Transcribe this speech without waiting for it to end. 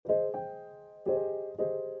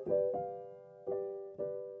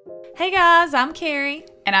Hey guys, I'm Carrie.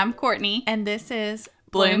 And I'm Courtney. And this is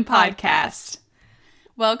Bloom Podcast.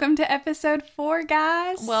 Welcome to episode 4,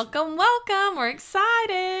 guys. Welcome. We're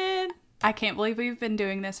excited. I can't believe we've been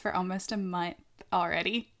doing this for almost a month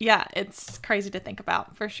already. Yeah, it's crazy to think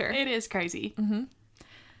about, for sure. It is crazy. Mm-hmm.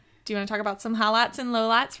 Do you want to talk about some highlights and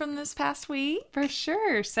lowlights from this past week? For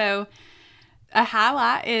sure. So, a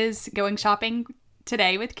highlight is going shopping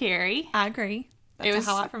today with Carrie. I agree. That's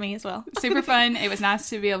a highlight for me as well. Super fun. It was nice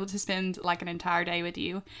to be able to spend like an entire day with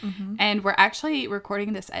you. Mm-hmm. And we're actually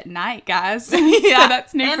recording this at night, guys. Yeah. So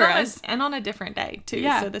that's new for us. And on a different day, too.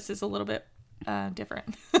 Yeah. So this is a little bit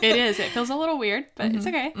different. It is. It feels a little weird, but it's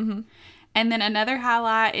okay. Mm-hmm. And then another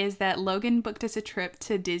highlight is that Logan booked us a trip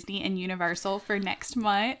to Disney and Universal for next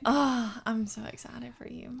month. Oh, I'm so excited for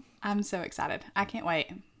you. I'm so excited. I can't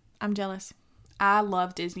wait. I'm jealous. I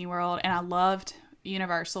love Disney World, and I loved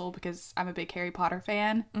Universal because I'm a big Harry Potter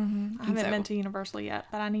fan. Mm-hmm. I haven't been to Universal yet,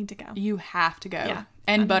 but I need to go. You have to go. Yeah,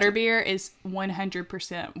 and Butterbeer is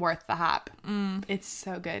 100% worth the hype. It's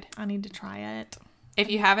so good. I need to try it.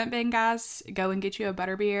 If you haven't been, guys, go and get you a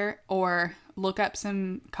Butterbeer or look up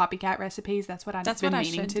some copycat recipes. That's what I've been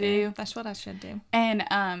meaning to do. That's what I should do. And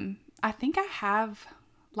I think I have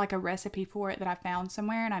like a recipe for it that I found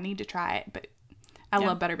somewhere, and I need to try it. But I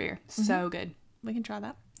love Butterbeer. So good. We can try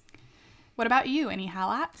that. What about you? Any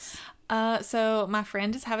highlights? So my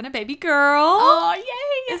friend is having a baby girl. Oh,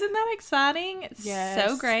 yay! Isn't that exciting? It's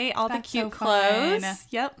so great. All the cute clothes. Fun.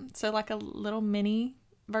 Yep. So like a little mini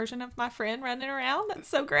version of my friend running around. That's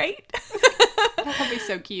so great. That'll be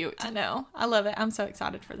so cute. I know. I love it. I'm so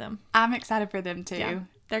excited for them. I'm excited for them too. Yeah.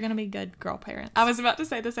 They're going to be good girl parents. I was about to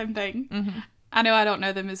say the same thing. Mm-hmm. I know I don't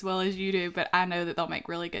know them as well as you do, but I know that they'll make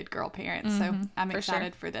really good girl parents. So I'm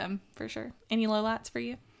excited for them. For sure. Any lowlights for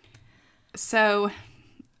you? So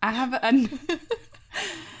I have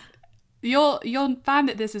you'll find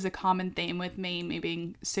that this is a common theme with me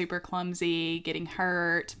being super clumsy, getting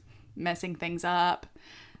hurt, messing things up.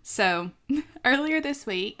 So earlier this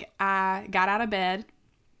week, I got out of bed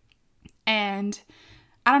and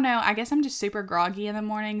I don't know, I guess I'm just super groggy in the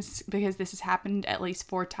mornings because this has happened at least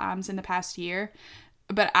 4 times in the past year.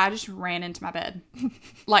 But I just ran into my bed.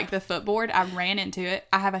 Like the footboard, I ran into it.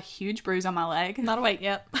 I have a huge bruise on my leg. Not awake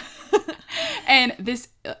yet. And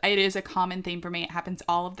it is a common theme for me. It happens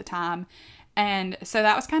all of the time. And so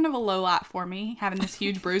that was kind of a low light for me, having this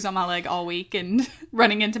huge bruise on my leg all week and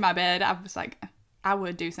running into my bed. I was like, I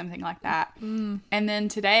would do something like that. And then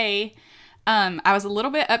today, I was a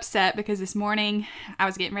little bit upset because this morning I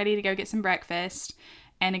was getting ready to go get some breakfast.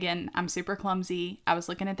 And again, I'm super clumsy. I was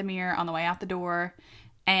looking at the mirror on the way out the door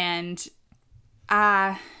and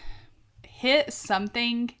I hit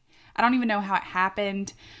something. I don't even know how it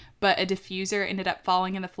happened, but a diffuser ended up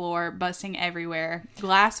falling in the floor, busting everywhere.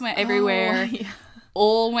 Glass went everywhere. Oh, yeah.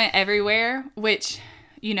 Oil went everywhere, which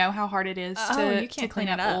you know how hard it is to clean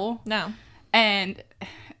up oil. No. And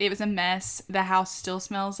it was a mess. The house still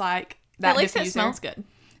smells like that diffuser. At least it smells good.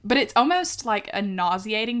 But it's almost like a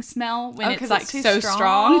nauseating smell when it's like so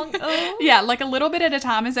strong. Oh. Yeah, like a little bit at a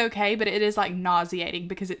time is okay, but it is like nauseating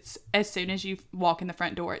because it's as soon as you walk in the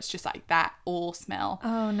front door, it's just like that oil smell.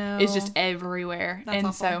 Oh no. It's just everywhere. That's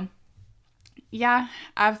awful. So yeah,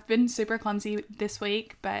 I've been super clumsy this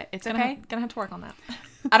week, but it's okay. Gonna have to work on that.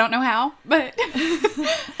 I don't know how, but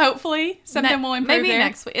hopefully something will improve. Maybe there.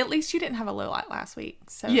 Next week. At least you didn't have a low light last week.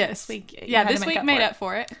 So yes. This week, this week made up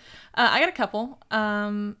for it. I got a couple.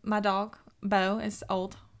 My dog, Bo, is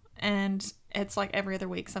old, and it's like every other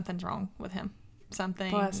week something's wrong with him.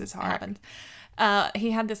 Something Bless his heart. happened.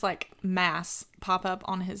 He had this like mass pop up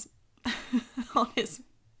on his,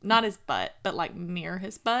 not his butt, but like near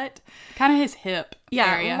his butt. Kind of his hip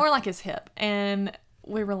area. More like his hip. And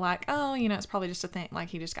we were like, oh, it's probably just a thing. Like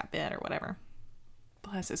he just got bit or whatever.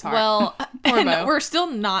 Bless his heart. Well, and we're still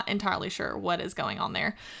not entirely sure what is going on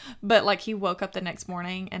there. But like he woke up the next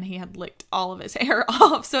morning and he had licked all of his hair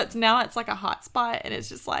off. So it's like a hot spot and it's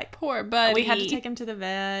just like, poor buddy. We had to take him to the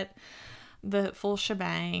vet, the full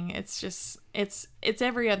shebang. It's just, it's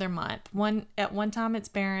every other month. At one time it's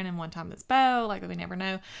Baron and one time it's Bo. Like we never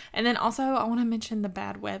know. And then also I want to mention the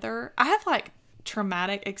bad weather. I have like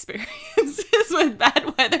traumatic experiences with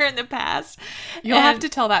bad weather in the past. You'll have to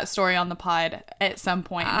tell that story on the pod at some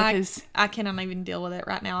point because I cannot even deal with it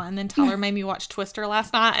right now. And then Tyler made me watch Twister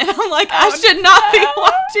last night and I'm like, I should not be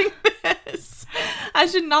watching this. I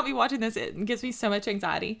should not be watching this. It gives me so much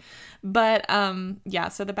anxiety. But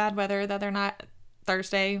so the bad weather the other night,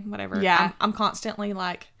 Thursday, whatever. Yeah. I'm constantly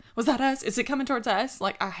like, was that us? Is it coming towards us?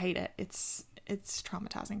 Like I hate it. It's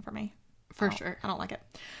traumatizing for me. For sure. I don't like it.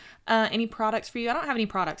 Any products for you? I don't have any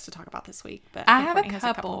products to talk about this week, but I think have Courtney a has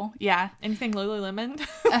couple. Yeah. Anything Lululemon?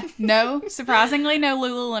 No, surprisingly, no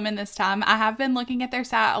Lululemon this time. I have been looking at their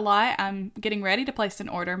site a lot. I'm getting ready to place an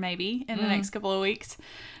order maybe in the next couple of weeks.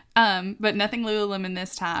 But nothing Lululemon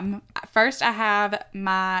this time. First, I have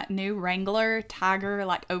my new Wrangler Tiger,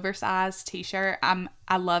 like, oversized t-shirt.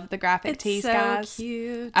 I love the graphic tees, guys.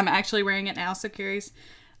 Cute. I'm actually wearing it now, so Carrie's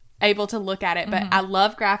able to look at it. But I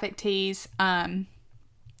love graphic tees.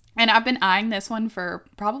 And I've been eyeing this one for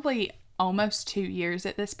probably almost 2 years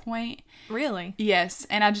at this point. Really? Yes,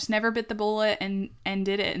 and I just never bit the bullet and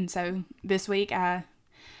did it. And so this week I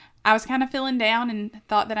was kind of feeling down and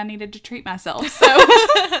thought that I needed to treat myself. So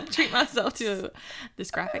Treat myself to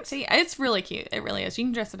this graphic tee. It's really cute. It really is. You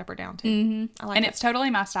can dress it up or down too. I like and it. it's totally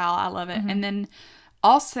my style. I love it. And then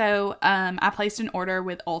also I placed an order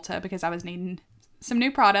with Ulta because I was needing some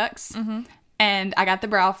new products. And I got the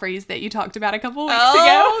brow freeze that you talked about a couple weeks ago.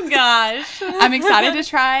 Oh gosh. I'm excited to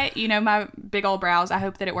try it. You know, my big old brows. I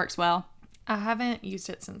hope that it works well. I haven't used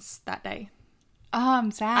it since that day. Oh,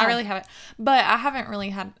 I'm sad. I really haven't. But I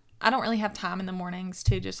don't really have time in the mornings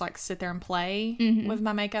to just like sit there and play with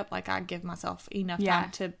my makeup. Like, I give myself enough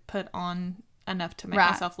time to put on enough to make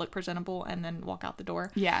myself look presentable and then walk out the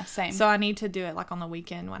door. Yeah, same. So I need to do it like on the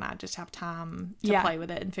weekend when I just have time to play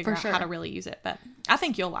with it and figure out how to really use it. But I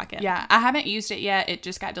think you'll like it. Yeah, I haven't used it yet. It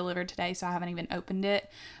just got delivered today, so I haven't even opened it.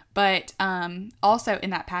 But also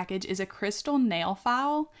in that package is a crystal nail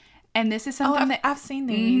file. And this is something that I've seen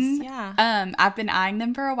these. Yeah. I've been eyeing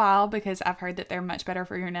them for a while because I've heard that they're much better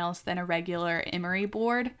for your nails than a regular emery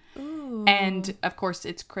board. Ooh. And of course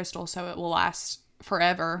it's crystal, so it will last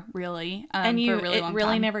forever, really. And for a really long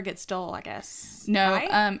really time. never gets dull, I guess. No,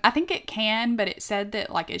 right? I think it can, but it said that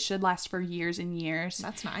like it should last for years and years.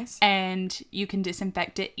 That's nice. And you can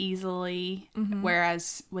disinfect it easily,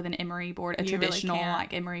 whereas with an emery board, a traditional really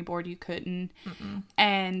like emery board, you couldn't.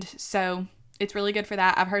 And so it's really good for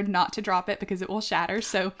that. I've heard not to drop it because it will shatter.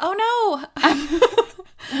 So oh no.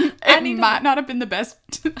 it might not have been the best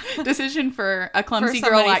decision for a clumsy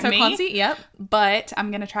girl like me. Clumsy, yep. But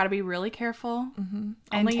I'm going to try to be really careful. And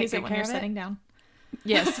Only take use it good when care you're of it. sitting down.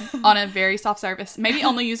 Yes, on a very soft surface. Maybe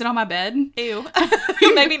only use it on my bed. Ew.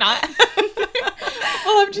 Maybe not.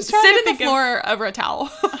 Well, I'm just trying Sit to in the think floor over a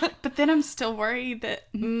towel. But then I'm still worried that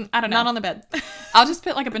I don't know. Not on the bed. I'll just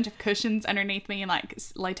put like a bunch of cushions underneath me and like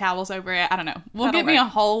lay towels over it. I don't know. We'll That'll give me work. a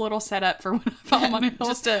whole little setup for when I fall on it.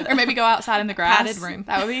 Just a or maybe go outside in the grass. padded room.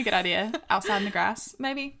 That would be a good idea. Outside in the grass.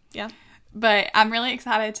 Maybe. Yeah. But I'm really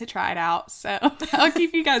excited to try it out. So I'll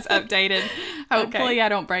keep you guys updated. Hopefully I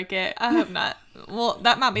don't break it. I hope not. Well,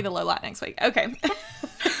 that might be the low light next week. Okay.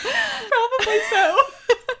 Probably so.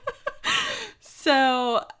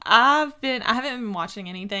 So I haven't been watching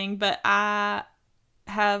anything, but I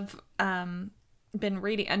have been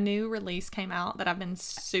reading. A new release came out that I've been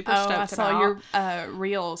super stoked about. I saw your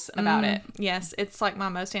reels about it. Yes, it's like my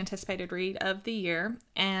most anticipated read of the year,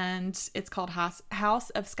 and it's called House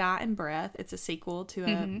of Sky and Breath. It's a sequel to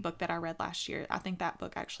a book that I read last year. I think that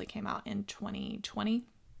book actually came out in 2020.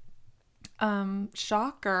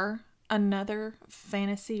 Shocker. Another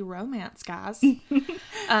fantasy romance, guys.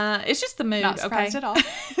 It's just the mood. Not surprised at all.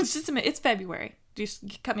 It's just it's February.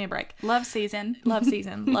 Just cut me a break. Love season. Love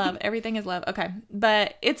season. Love. Everything is love. Okay.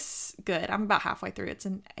 But it's good. I'm about halfway through. It's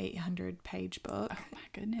an 800-page book. Oh my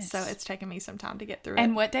goodness. So it's taken me some time to get through it.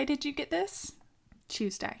 And what day did you get this?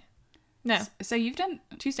 Tuesday. No. So you've done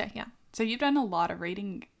Tuesday, yeah. So you've done a lot of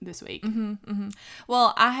reading this week.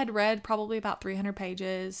 Well, I had read probably about 300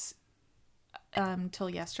 pages till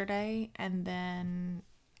yesterday, and then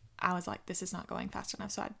I was like, this is not going fast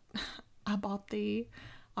enough, so I bought the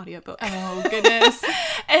audiobook. Oh goodness.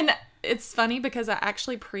 And it's funny because I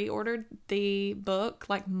actually pre-ordered the book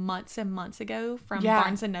like months and months ago from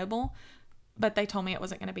Barnes and Noble, but they told me it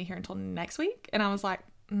wasn't going to be here until next week, and I was like,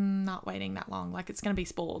 not waiting that long. Like, it's going to be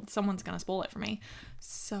spoiled. Someone's going to spoil it for me.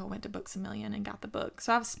 So I went to Books A Million and got the book.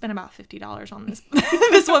 So I've spent about $50 on this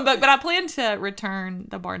this one book, but I plan to return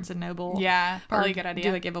the Barnes and Noble. Yeah, probably a good idea.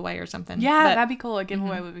 Do a giveaway or something. Yeah, but that'd be cool. A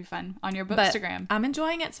giveaway would be fun on your Bookstagram. I'm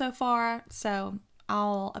enjoying it so far, so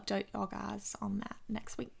I'll update y'all guys on that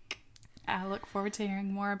next week. I look forward to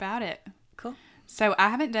hearing more about it. Cool. So I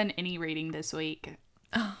haven't done any reading this week.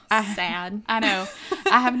 Oh, sad. I know.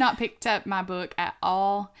 I have not picked up my book at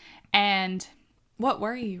all. And what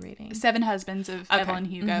were you reading? 7 Husbands of Evelyn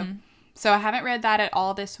Hugo. So I haven't read that at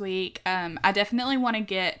all this week. I definitely want to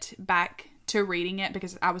get back to reading it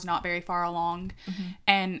because I was not very far along.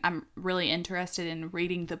 And I'm really interested in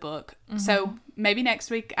reading the book. So maybe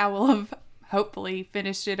next week I will have hopefully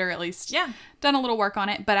finished it, or at least Yeah. done a little work on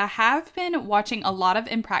it. But I have been watching a lot of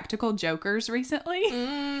Impractical Jokers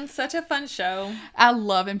recently. Such a fun show. I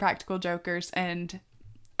love Impractical Jokers, and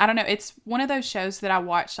I don't know, it's one of those shows that I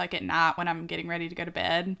watch like at night when I'm getting ready to go to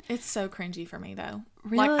bed. It's so cringy for me though.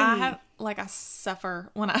 Really? I suffer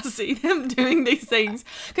when I see them doing these things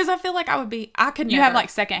because I feel like I could never. You have like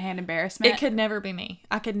secondhand embarrassment. It could never be me.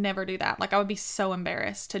 I could never do that. Like I would be so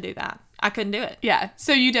embarrassed to do that. I couldn't do it. Yeah,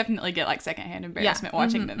 so you definitely get like secondhand embarrassment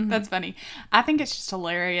watching them. That's funny. I think it's just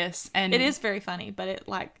hilarious, and It is very funny, but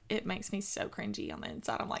it makes me so cringy on the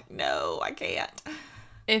inside. I'm like, no, I can't.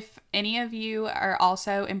 If any of you are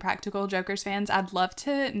also Impractical Jokers fans, I'd love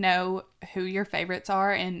to know who your favorites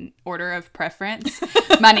are in order of preference.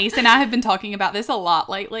 My niece and I have been talking about this a lot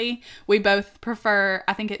lately. We both prefer,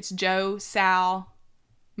 I think it's Joe, Sal,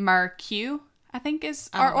 Mur, Q, I think is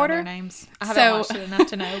I our don't know order. their names. I haven't watched it enough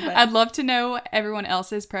to know, but I'd love to know everyone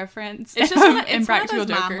else's preference. it's just it's Impractical one of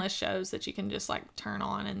those Joker. mindless shows that you can just like turn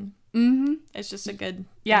on and it's just a good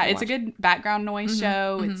Yeah, thing to it's a watch. good background noise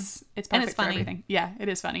show. It's perfect And it's for funny. everything. Yeah, it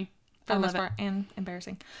is funny. for I the love most it. part, and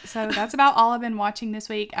embarrassing. So that's about all I've been watching this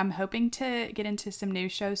week. I'm hoping to get into some new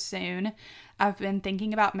shows soon. I've been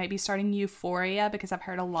thinking about maybe starting Euphoria because I've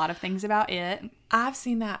heard a lot of things about it. I've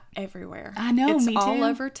seen that everywhere. I know, it's me all too.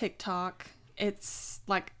 over TikTok. It's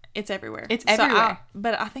everywhere. It's So everywhere.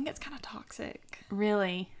 but I think it's kind of toxic.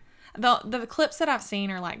 Really? The clips that I've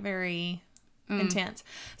seen are like very intense.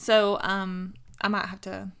 So I might have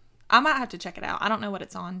to check it out. I don't know what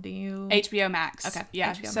it's on. Do you? HBO Max. Okay,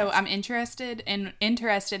 Yeah. HBO So Max. I'm interested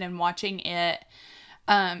in watching it.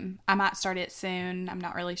 I might start it soon. I'm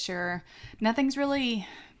not really sure. Nothing's really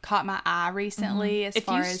caught my eye recently as If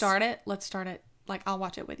far you as start it, let's start it. Like I'll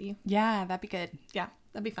watch it with you. Yeah, that'd be good. Yeah,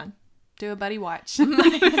 that'd be fun. Do a buddy watch.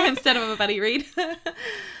 Instead of a buddy read.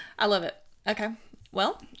 I love it. Okay.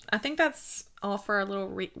 Well, I think that's all for our little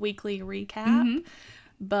weekly recap.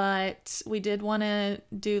 But we did want to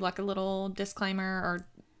do like a little disclaimer or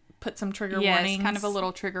put some trigger warnings. Kind of a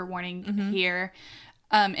little trigger warning here.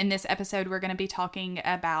 In this episode, we're going to be talking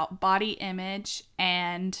about body image,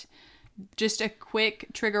 and just a quick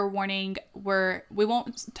trigger warning, we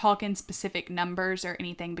won't talk in specific numbers or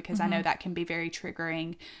anything because I know that can be very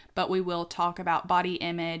triggering, but we will talk about body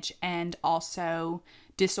image and also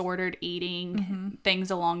disordered eating,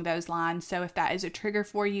 things along those lines. So if that is a trigger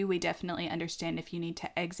for you, we definitely understand if you need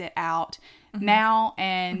to exit out now.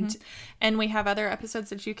 And we have other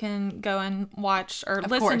episodes that you can go and watch or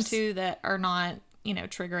listen course. to that are not,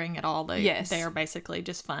 triggering at all. They are basically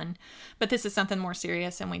just fun. But this is something more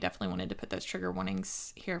serious, and we definitely wanted to put those trigger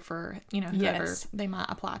warnings here for, whoever they might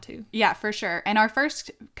apply to. Yeah, for sure. And our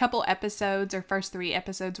first couple episodes, or first 3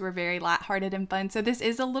 episodes, were very lighthearted and fun. So this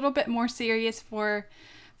is a little bit more serious for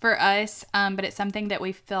us, but it's something that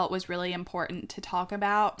we felt was really important to talk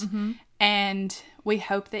about. And we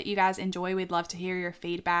hope that you guys enjoy. We'd love to hear your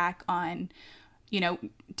feedback on,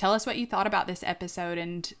 tell us what you thought about this episode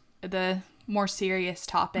and the more serious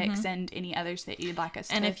topics and any others that you'd like us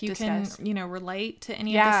to discuss. And if you can, relate to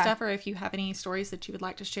any of this stuff, or if you have any stories that you would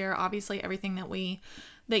like to share, obviously everything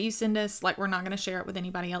that you send us, like, we're not going to share it with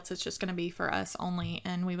anybody else. It's just going to be for us only.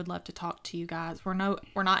 And we would love to talk to you guys. We're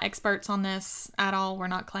not experts on this at all. We're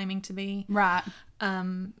not claiming to be. Right.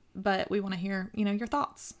 But we want to hear, your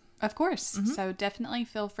thoughts. Of course. So definitely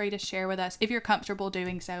feel free to share with us. If you're comfortable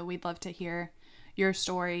doing so, we'd love to hear your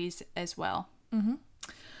stories as well.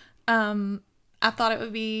 I thought it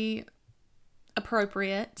would be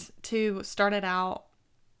appropriate to start it out.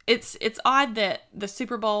 It's odd that the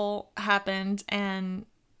Super Bowl happened, and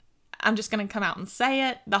I'm just going to come out and say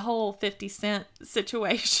it. The whole 50 Cent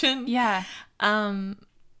situation. Yeah.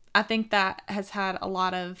 I think that has had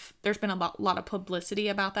there's been a lot of publicity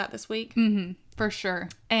about that this week. For sure.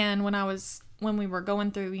 And when we were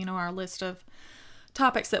going through, our list of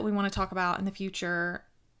topics that we want to talk about in the future,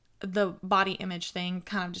 the body image thing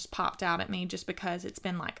kind of just popped out at me just because it's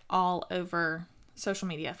been like all over social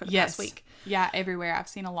media for the past week. Yeah, everywhere. I've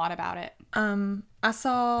seen a lot about it. I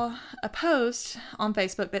saw a post on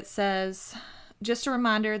Facebook that says, just a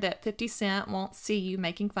reminder that 50 Cent won't see you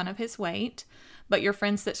making fun of his weight, but your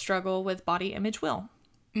friends that struggle with body image will.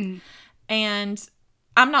 And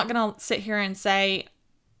I'm not going to sit here and say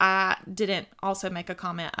I didn't also make a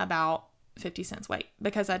comment about 50 Cent's weight,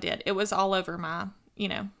 because I did. It was all over my,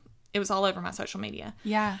 it was all over my social media.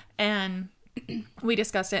 Yeah. And we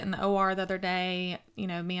discussed it in the OR the other day,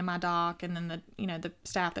 me and my doc, and then the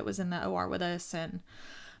staff that was in the OR with us. And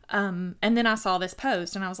then I saw this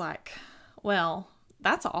post and I was like, well,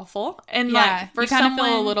 that's awful. And Yeah. like for you kind of someone,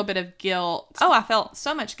 feel a little bit of guilt. oh, I felt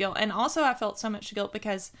so much guilt. And also I felt so much guilt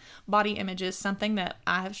because body image is something that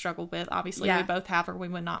I have struggled with. Obviously Yeah. we both have, or we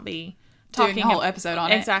would not be Doing talking a whole episode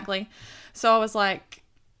on it. Exactly. So I was like,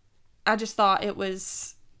 I just thought it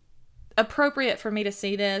was appropriate for me to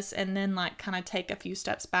see this and then like kind of take a few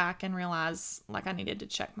steps back and realize like I needed to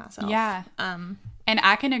check myself. Yeah. And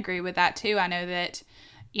I can agree with that too. I know that,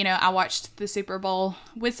 you know, I watched the Super Bowl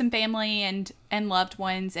with some family and loved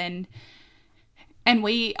ones, and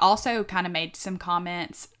we also kind of made some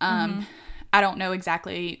comments. I don't know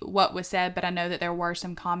exactly what was said, but I know that there were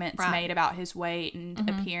some comments made about his weight and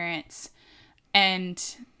appearance. And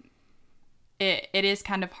it is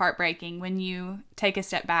kind of heartbreaking when you take a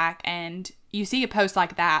step back and you see a post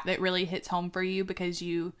like that really hits home for you, because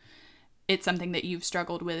it's something that you've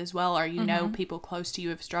struggled with as well, or you know people close to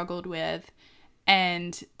you have struggled with.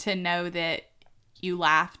 And to know that you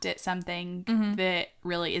laughed at something that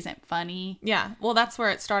really isn't funny. Yeah. Well, that's where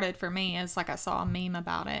it started for me, is like I saw a meme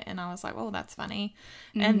about it and I was like, oh, that's funny.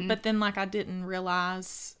 And but then like I didn't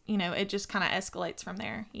realize, you know, it just kind of escalates from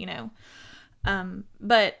there, you know.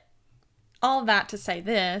 But all that to say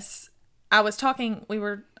this, I was talking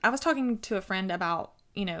to a friend about,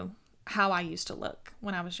 you know, how I used to look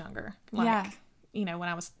when I was younger. Like, you know, when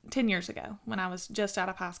I was 10 years ago, when I was just out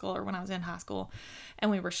of high school, or when I was in high school,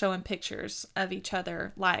 and we were showing pictures of each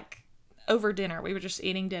other, like over dinner. We were just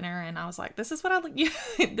eating dinner, and I was like, this is what I look,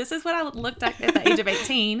 this is what I looked like at the age of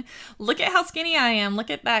 18. Look at how skinny I am. Look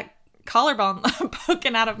at that collarbone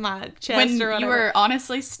poking out of my chest. When or whatever. You were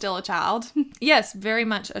honestly still a child. Yes, very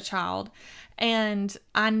much a child. And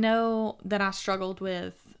I know that I struggled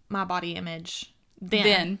with my body image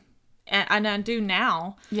then. And I do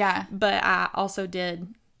now. Yeah. But I also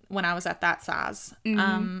did when I was at that size.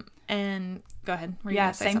 And go ahead.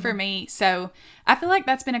 Yeah, same for me. So I feel like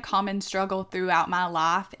that's been a common struggle throughout my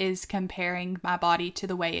life, is comparing my body to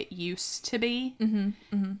the way it used to be.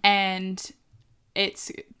 And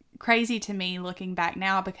it's crazy to me looking back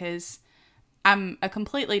now, because I'm a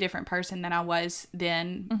completely different person than I was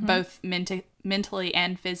then, both mentally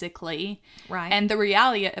and physically. Right. And the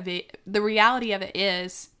reality of it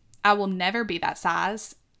is, I will never be that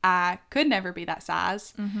size. I could never be that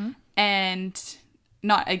size. And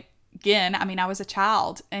not again, I mean, I was a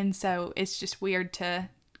child. And so it's just weird to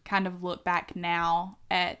kind of look back now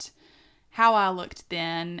at how I looked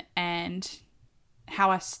then, and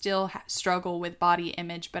how I still struggle with body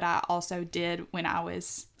image, but I also did when I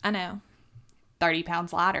was, I know, 30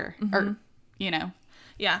 pounds lighter, or, you know.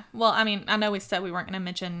 Yeah. Well, I mean, I know we said we weren't going to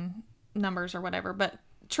mention numbers or whatever, but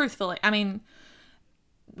truthfully, I mean,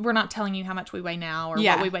 we're not telling you how much we weigh now or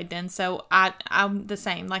what we weighed then. So I'm the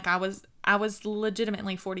same. Like I was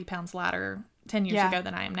legitimately 40 pounds lighter 10 years ago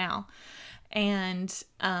than I am now. And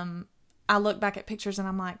I look back at pictures and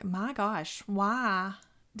I'm like, my gosh, why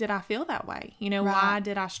did I feel that way? You know, why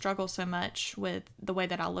did I struggle so much with the way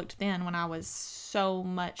that I looked then, when I was so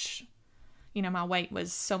much, you know, my weight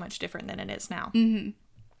was so much different than it is now. And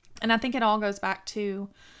I think it all goes back to,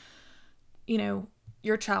 you know,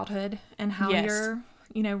 your childhood and how you're,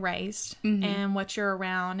 you know, raised and what you're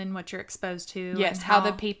around and what you're exposed to. Yes, and how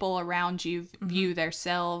the people around you view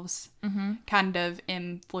themselves kind of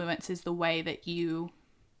influences the way that you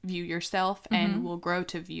view yourself and will grow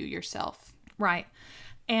to view yourself. Right.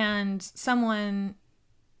 And someone,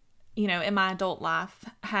 you know, in my adult life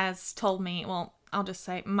has told me, well, I'll just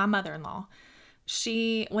say my mother-in-law,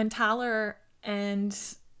 when Tyler and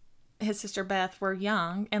his sister Beth were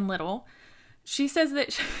young and little, she says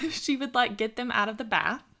that she would like get them out of the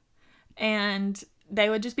bath and they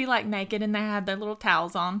would just be like naked and they had their little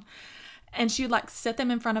towels on, and she would like sit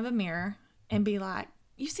them in front of a mirror and be like,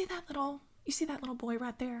 you see that little boy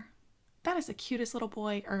right there? That is the cutest little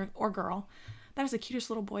boy or girl. That is the cutest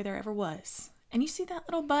little boy there ever was. And you see that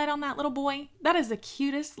little butt on that little boy? That is the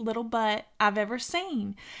cutest little butt I've ever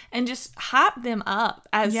seen. And just hype them up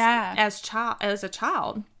as a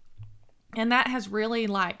child. And that has really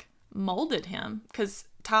like molded him, because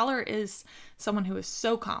Tyler is someone who is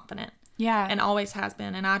so confident. Yeah. And always has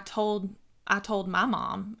been. And I told my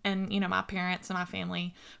mom and, you know, my parents and my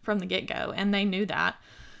family from the get-go, and they knew that.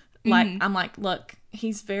 Like, I'm like, look,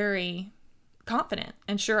 he's very confident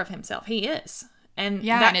and sure of himself. He is. And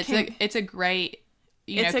it's a great,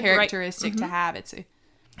 characteristic to have. It's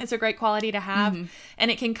a great quality to have.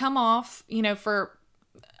 And it can come off, you know, for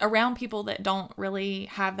around people that don't really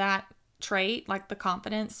have that trait, like the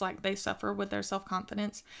confidence, like they suffer with their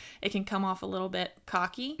self-confidence, it can come off a little bit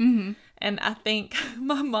cocky. And I think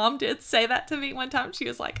my mom did say that to me one time. She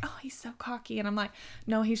was like, oh, he's so cocky. And I'm like,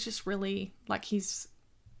 no, he's just really like, he's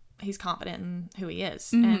confident in who he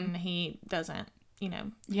is, and he doesn't you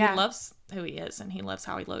know, Yeah. he loves who he is and he loves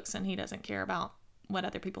how he looks and he doesn't care about what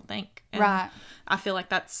other people think. And Right. I feel like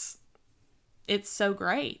it's so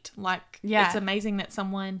great. Like, Yeah. it's amazing that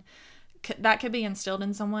someone that could be instilled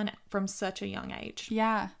in someone from such a young age,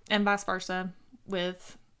 Yeah. and vice versa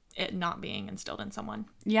with it not being instilled in someone.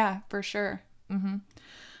 Yeah, for sure.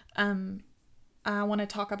 I want to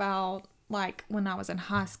talk about like when I was in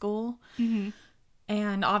high school,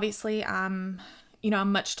 and obviously I'm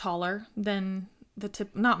much taller than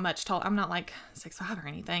not much tall. I'm not like 6'5" or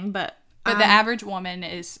anything, but But the average woman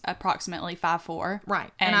is approximately 5'4".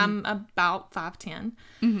 right. And I'm about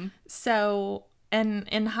 5'10". So, and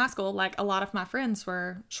in high school, like a lot of my friends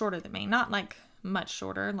were shorter than me, not like much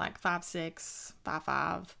shorter, like 5'6",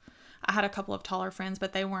 5'5". I had a couple of taller friends,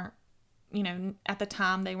 but they weren't, at the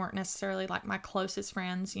time they weren't necessarily like my closest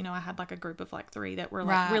friends. I had like a group of like 3 that were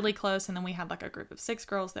like Right. really close. And then we had like a group of 6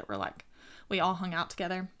 girls that were like, we all hung out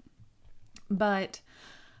together. But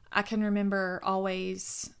I can remember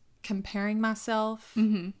always comparing myself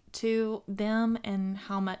to them and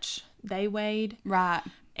how much they weighed, Right.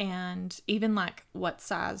 and even like what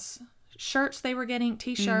size shirts they were getting,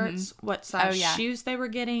 t-shirts, what size shoes they were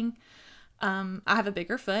getting. I have a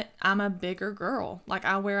bigger foot. I'm a bigger girl. Like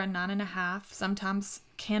I wear a 9.5, sometimes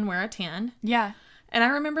can wear a 10. Yeah. And I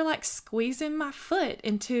remember like squeezing my foot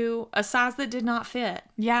into a size that did not fit.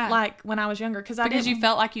 Yeah. Like when I was younger, because you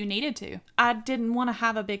felt like you needed to. I didn't want to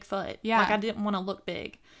have a big foot. Yeah. Like I didn't want to look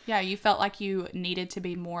big. Yeah, you felt like you needed to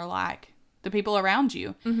be more like the people around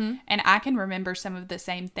you. And I can remember some of the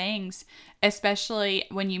same things, especially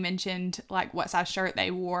when you mentioned like what size shirt they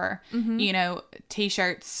wore.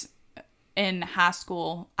 T-shirts in high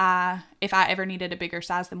school. If I ever needed a bigger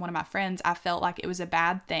size than one of my friends, I felt like it was a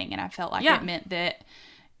bad thing, and I felt like it meant that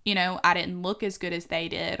I didn't look as good as they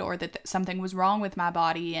did, or that something was wrong with my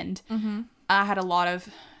body. And I had a lot of,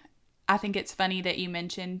 I think it's funny that you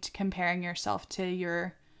mentioned comparing yourself to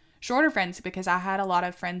your shorter friends, because I had a lot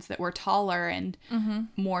of friends that were taller and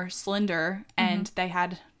more slender, and they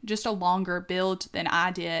had just a longer build than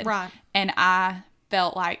I did. Right. And I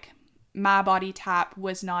felt like my body type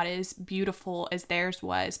was not as beautiful as theirs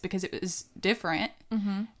was, because it was different,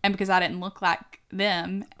 and because I didn't look like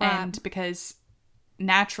them, and because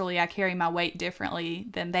naturally I carry my weight differently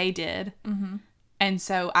than they did. And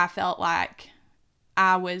so I felt like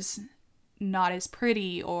I was not as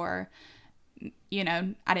pretty, or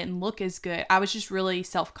I didn't look as good. I was just really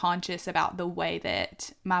self-conscious about the way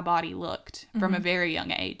that my body looked from a very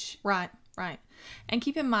young age. Right. And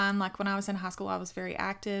keep in mind, like when I was in high school, I was very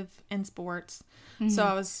active in sports. So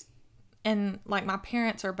I was, and like my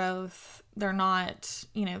parents are both, they're not,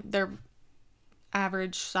 they're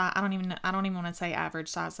average size. I don't even want to say average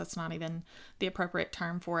size. That's not even the appropriate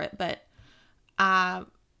term for it. But I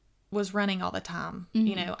was running all the time.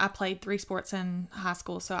 I played 3 sports in high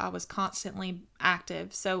school, so I was constantly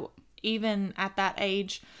active. So even at that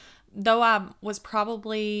age, though I was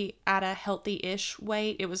probably at a healthy-ish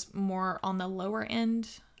weight, it was more on the lower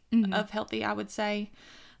end of healthy, I would say,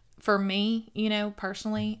 for me,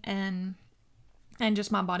 personally, and just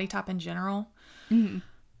my body type in general.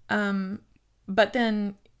 But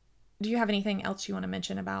then, do you have anything else you want to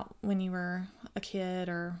mention about when you were a kid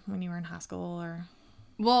or when you were in high school? Or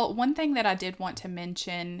Well, one thing that I did want to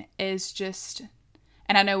mention is just,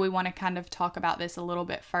 and I know we want to kind of talk about this a little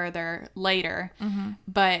bit further later,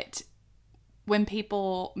 but when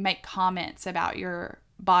people make comments about your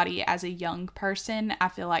body as a young person, I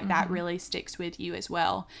feel like that really sticks with you as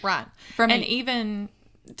well. Right. Even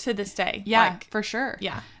to this day. Yeah, like, for sure.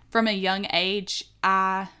 Yeah. From a young age,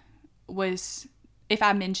 if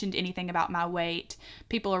I mentioned anything about my weight,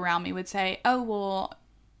 people around me would say, oh, well,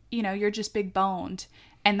 you're just big boned.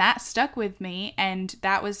 And that stuck with me. And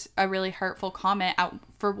that was a really hurtful comment. I,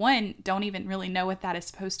 for one, don't even really know what that is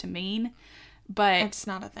supposed to mean. But it's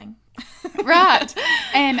not a thing. Right.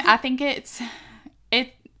 And I think it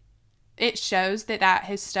shows that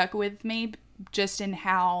has stuck with me, just in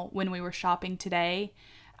how when we were shopping today,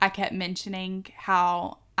 I kept mentioning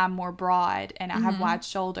how I'm more broad and I have wide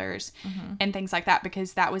shoulders and things like that,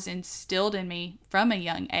 because that was instilled in me from a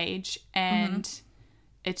young age. And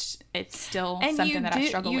it's still something that I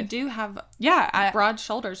struggle with. You do have broad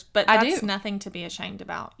shoulders, but that's nothing to be ashamed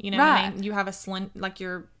about. You know what I mean? You have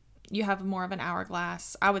you have more of an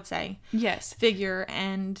hourglass, I would say. Yes. Figure,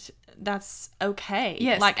 and that's okay.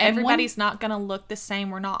 Yes. Like everybody's not going to look the same.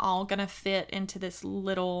 We're not all going to fit into this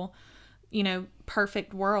little,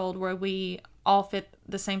 perfect world where we all fit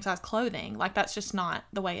the same size clothing. Like that's just not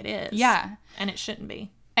the way it is. Yeah. And it shouldn't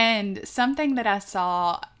be. And something that I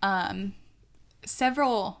saw,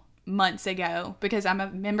 several months ago, because I'm a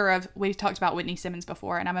member of, we talked about Whitney Simmons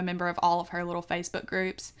before, and I'm a member of all of her little Facebook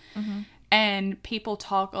groups. Mm-hmm. And people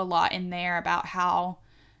talk a lot in there about how,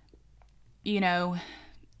 you know,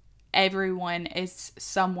 everyone is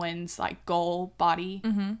someone's like goal body.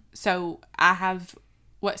 Mm-hmm. So I have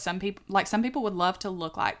what some people would love to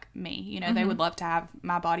look like me, you know, they would love to have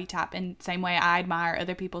my body type, and same way I admire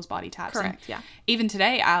other people's body types. Correct. And yeah. even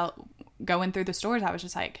today, going through the stores, I was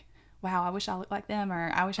just like, wow, I wish I looked like them,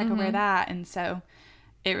 or I wish I could wear that. And so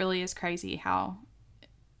it really is crazy how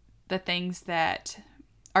the things that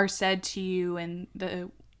are said to you and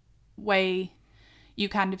the way you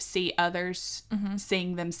kind of see others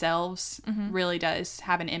seeing themselves really does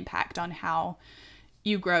have an impact on how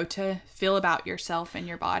you grow to feel about yourself and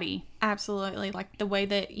your body. Absolutely. Like the way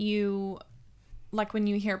that you, like when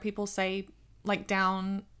you hear people say like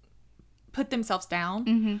put themselves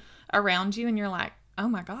down around you, and you're like, oh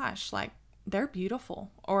my gosh, like they're beautiful,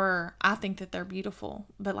 or I think that they're beautiful,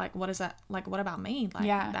 but like, what is that? Like, what about me? Like,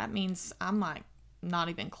 that means I'm like not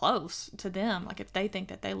even close to them. Like if they think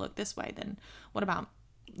that they look this way, then what about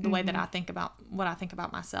the way that I think about what I think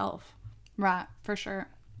about myself? Right. For sure.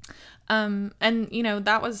 And you know,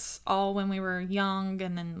 that was all when we were young,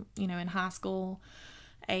 and then, you know, in high school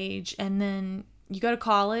age, and then you go to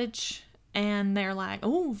college and they're like,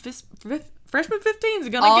 oh, this freshman 15 is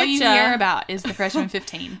gonna all get you. All you hear about is the freshman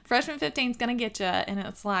 15. Freshman 15 is gonna get you. And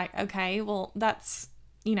it's like, okay, well, that's,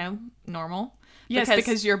 you know, normal. Yes,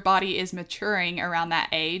 because your body is maturing around that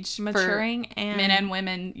age. Maturing. For and men and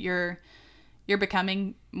women, you're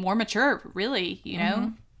becoming more mature, really, you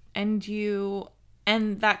know?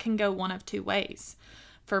 And that can go one of two ways.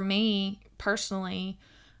 For me, personally,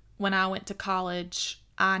 when I went to college,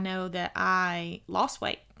 I know that I lost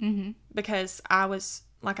weight because I was,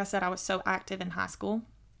 like I said, I was so active in high school.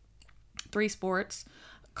 3 sports,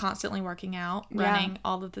 constantly working out, running,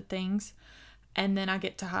 all of the things. And then I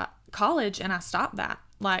get to college and I stopped that,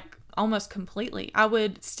 like almost completely. I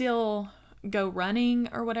would still go running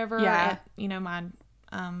or whatever at, you know, my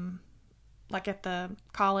like at the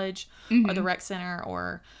college or the rec center,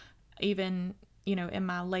 or even, you know, in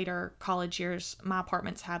my later college years, my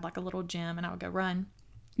apartments had like a little gym and I would go run.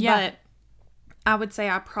 Yeah. But I would say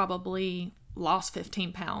I probably lost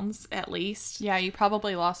 15 pounds at least. Yeah, you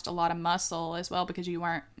probably lost a lot of muscle as well, because you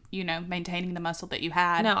weren't, you know, maintaining the muscle that you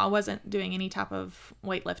had. No, I wasn't doing any type of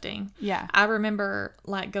weightlifting. Yeah. I remember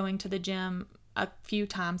like going to the gym a few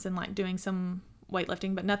times and like doing some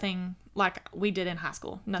weightlifting, but nothing like we did in high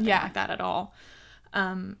school. Nothing like that at all.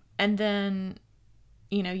 And then,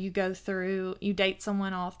 you know, you date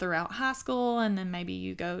someone all throughout high school, and then maybe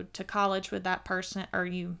you go to college with that person, or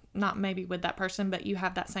you, not maybe with that person, but you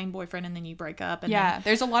have that same boyfriend, and then you break up. And then,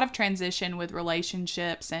 there's a lot of transition with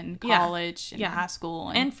relationships and college and high school.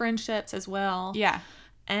 And friendships as well. Yeah.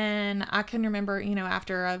 And I can remember, you know,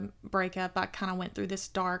 after a breakup, I kind of went through this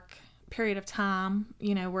dark period of time,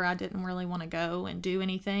 you know, where I didn't really want to go and do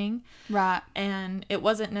anything. Right. And it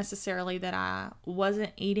wasn't necessarily that I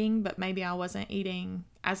wasn't eating, but maybe I wasn't eating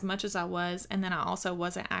as much as I was. And then I also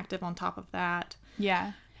wasn't active on top of that.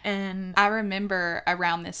 Yeah. And I remember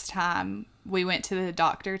around this time, we went to the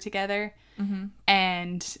doctor together.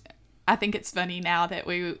 And I think it's funny now that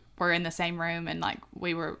we were in the same room and like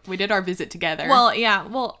we did our visit together. Well, yeah.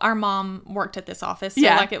 Well, our mom worked at this office. So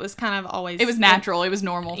like it was kind of always. It was natural. It was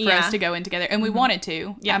normal for us to go in together. And we wanted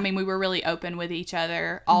to. Yeah. I mean, we were really open with each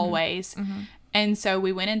other always. And so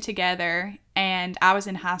we went in together, and I was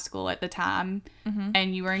in high school at the time,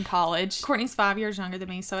 and you were in college. Courtney's 5 years younger than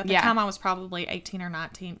me. So at the time I was probably 18 or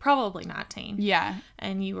 19, probably 19. Yeah.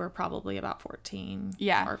 And you were probably about 14.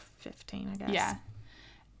 Yeah. Or 15, I guess. Yeah.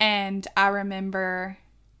 And I remember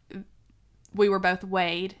we were both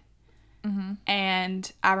weighed.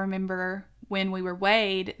 And I remember when we were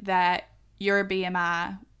weighed that your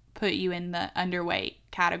BMI put you in the underweight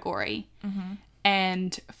category.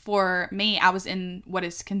 And for me, I was in what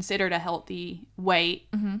is considered a healthy weight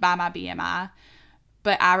by my BMI.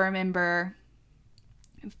 But I remember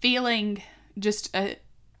feeling just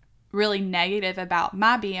really negative about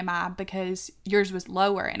my BMI because yours was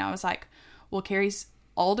lower. And I was like, well, Carrie's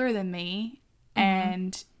older than me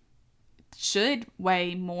and should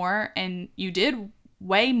weigh more. And you did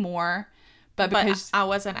weigh more. But because I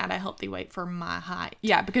wasn't at a healthy weight for my height.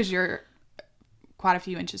 Yeah, because you're quite a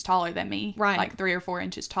few inches taller than me. Right. Like 3 or 4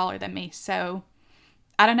 inches taller than me. So,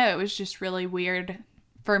 I don't know. It was just really weird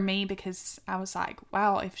for me because I was like,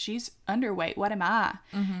 wow, if she's underweight, what am I?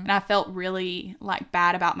 And I felt really, like,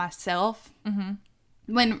 bad about myself.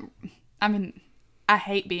 When, I mean, I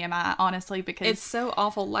hate BMI, honestly, because it's so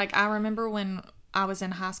awful. Like, I remember when I was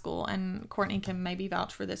in high school, and Courtney can maybe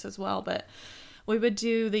vouch for this as well, but we would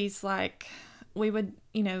do these, like, we would,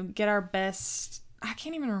 get our best. I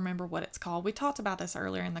can't even remember what it's called. We talked about this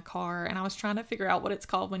earlier in the car, and I was trying to figure out what it's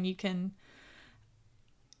called when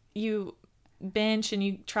you bench and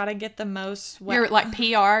you try to get the most. You're like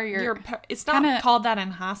PR. It's not called that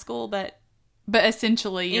in high school, but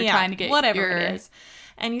essentially you're trying to get whatever it is.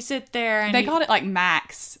 And you sit there, and they called it like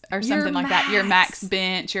max or something like that. Your max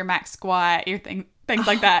bench, your max squat, your things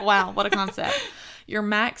like that. Wow, what a concept! Your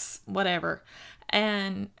max whatever.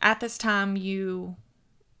 And at this time, you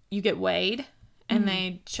get weighed, and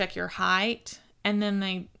they check your height, and then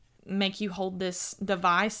they make you hold this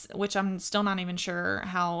device, which I'm still not even sure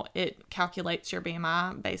how it calculates your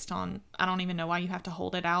BMI based on. I don't even know why you have to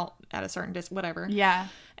hold it out at a certain distance, whatever. Yeah.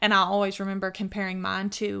 And I always remember comparing mine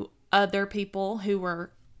to other people who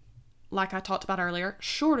were, like I talked about earlier,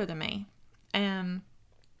 shorter than me, and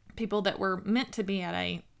people that were meant to be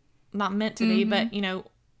not meant to be, but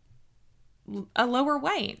a lower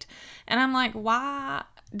weight. And I'm like, why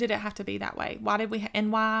did it have to be that way? Why did and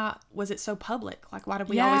why was it so public? Like, why did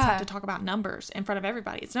we always have to talk about numbers in front of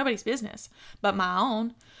everybody? It's nobody's business but my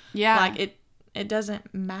own. Yeah. Like, it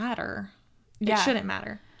doesn't matter. It shouldn't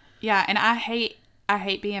matter. Yeah. And I hate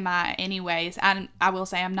BMI anyways. I will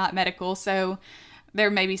say I'm not medical, so there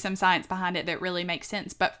may be some science behind it that really makes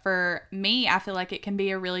sense. But for me, I feel like it can be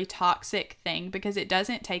a really toxic thing because it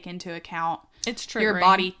doesn't take into account your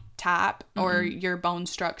body type or your bone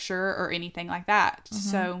structure or anything like that.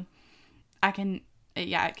 So it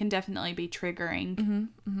can definitely be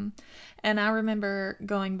triggering. And I remember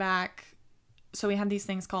going back, so we had these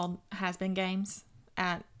things called has-been games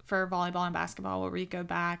for volleyball and basketball, where we go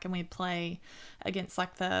back and we play against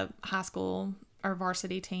like the high school or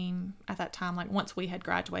varsity team at that time, like once we had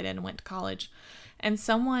graduated and went to college. And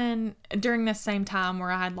someone during this same time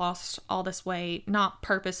where I had lost all this weight, not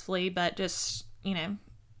purposefully, but just,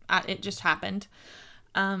 it just happened.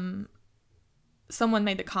 Someone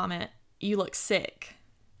made the comment, "You look sick."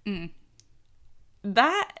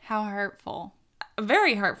 That, how hurtful.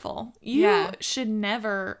 Very hurtful. You should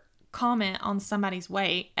never comment on somebody's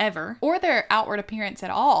weight ever, or their outward appearance at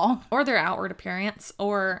all,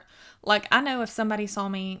 or like, I know if somebody saw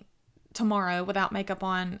me tomorrow without makeup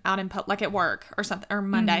on out in public, like at work or something, or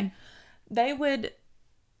Monday, they would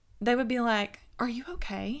be like, "Are you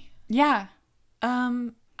okay?" Yeah.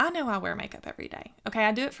 I know I wear makeup every day. Okay,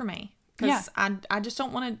 I do it for me. Because I just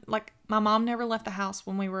don't want to, like, my mom never left the house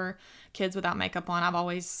when we were kids without makeup on.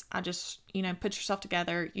 I just, put yourself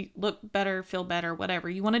together. You look better, feel better, whatever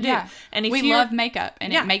you want to do. Yeah. And if we love makeup,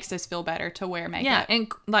 and it makes us feel better to wear makeup. Yeah,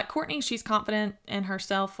 and like Courtney, she's confident in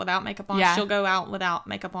herself without makeup on. Yeah. She'll go out without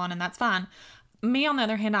makeup on, and that's fine. Me, on the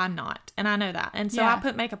other hand, I'm not, and I know that. And so I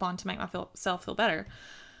put makeup on to make myself feel better.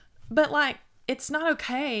 But, like, it's not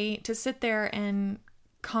okay to sit there and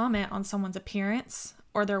comment on someone's appearance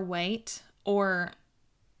or their weight, or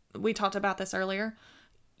we talked about this earlier.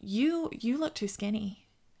 You look too skinny,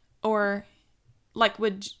 or like,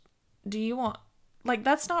 do you want, like,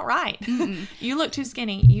 that's not right. You look too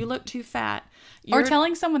skinny. You look too fat. Or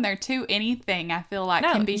telling someone they're too anything, I feel like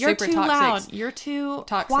can be super toxic. You're too loud. You're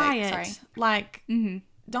too quiet. Sorry. Like,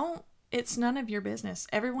 don't. It's none of your business.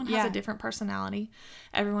 Everyone has a different personality.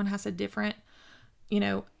 Everyone has a different,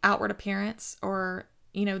 outward appearance, or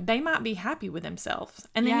they might be happy with themselves.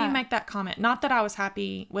 And then you make that comment. Not that I was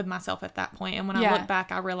happy with myself at that point. And when I look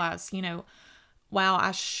back, I realized, wow,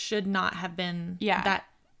 I should not have been that,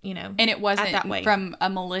 and it wasn't that way from a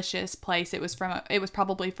malicious place. It was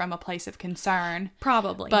probably from a place of concern.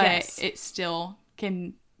 Probably. But it still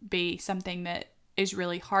can be something that is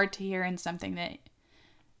really hard to hear, and something that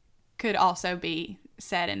could also be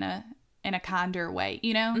said in a kinder way,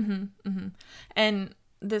 And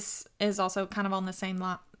this is also kind of on the same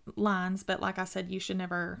lines, but like I said, you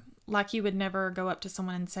would never go up to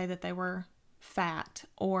someone and say that they were fat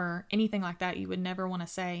or anything like that. You would never want to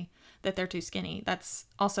say that they're too skinny. That's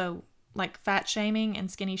also, like, fat shaming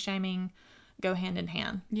and skinny shaming go hand in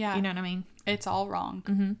hand. Yeah. You know what I mean? It's all wrong.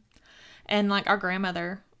 Mm-hmm. And, like, our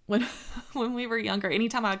grandmother, when we were younger,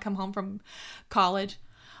 anytime I would come home from college,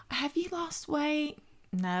 "Have you lost weight?"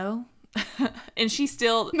 "No." And she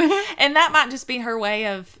still, and that might just be her way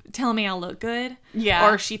of telling me I look good. Yeah.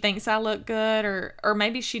 Or she thinks I look good, or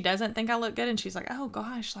maybe she doesn't think I look good, and she's like, "Oh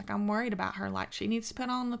gosh, like, I'm worried about her. Like, she needs to put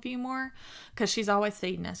on a few more," because she's always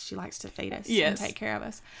feeding us. She likes to feed us and take care of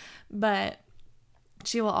us. But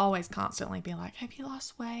she will always constantly be like, "Have you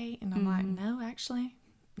lost weight?" And I'm like, "No, actually,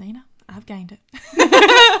 Nina, I've gained it."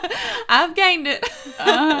 I've gained it.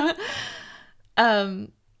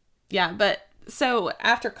 Yeah, but so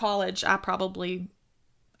after college, I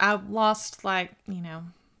lost, like,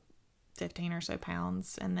 15 or so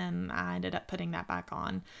pounds, and then I ended up putting that back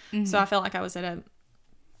on. Mm-hmm. So I felt like I was at a,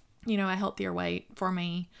 you know, a healthier weight for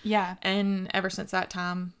me. Yeah. And ever since that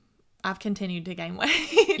time, I've continued to gain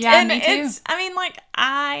weight. Yeah, and me too. It's, I mean, like,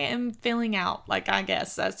 I am filling out. Like, I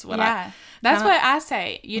guess that's what That's what I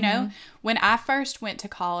say. You know, when I first went to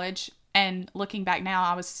college, and looking back now,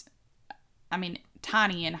 I was,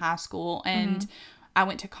 tiny in high school, and I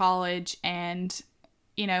went to college, and,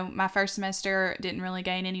 you know, my first semester didn't really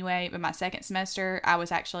gain any weight, but my second semester, I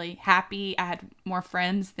was actually happy. I had more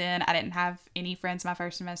friends then. I didn't have any friends my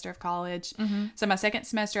first semester of college. So my second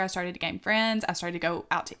semester, I started to gain friends. I started to go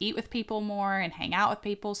out to eat with people more and hang out with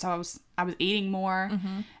people. So I was eating more,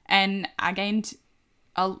 and I gained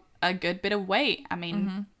a good bit of weight.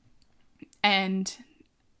 And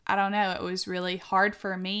I don't know, it was really hard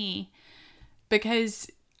for me because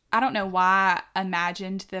I don't know why I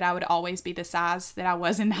imagined that I would always be the size that I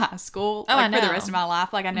was in high school for the rest of my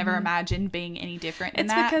life. Like, I never imagined being any different than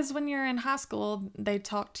that. It's because when you're in high school, they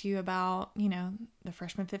talk to you about, you know, the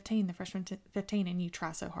freshman 15, and you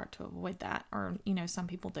try so hard to avoid that. Or, you know, some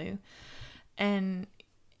people do. And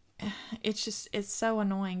it's so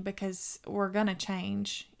annoying because we're going to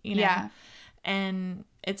change, you know. Yeah. And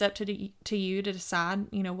it's up to you to decide,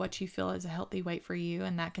 you know, what you feel is a healthy weight for you.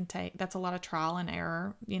 And that's a lot of trial and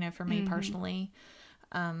error, you know, for me personally.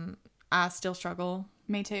 I still struggle.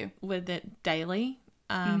 Me too. With it daily.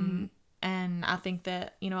 And I think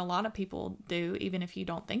that, you know, a lot of people do, even if you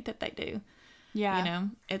don't think that they do. Yeah. You know,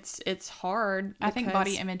 it's hard. I think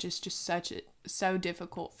body image is just so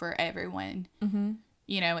difficult for everyone.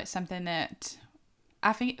 You know, it's something that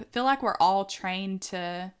I feel like we're all trained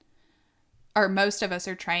to, or most of us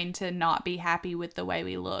are trained to not be happy with the way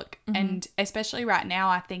we look. And especially right now,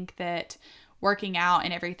 I think that working out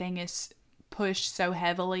and everything is pushed so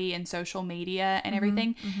heavily in social media and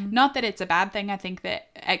everything. Not that it's a bad thing. I think that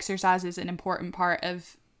exercise is an important part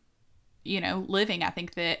of, you know, living. I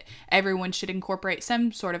think that everyone should incorporate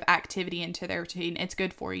some sort of activity into their routine. It's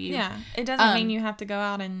good for you. Yeah. It doesn't mean you have to go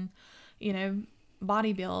out and, you know,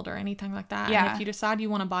 bodybuild or anything like that. Yeah. And if you decide you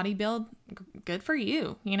want to bodybuild, good for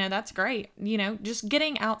you. You know, that's great. You know, just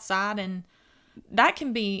getting outside, and that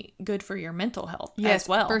can be good for your mental health as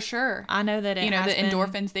well. For sure. I know that you know, the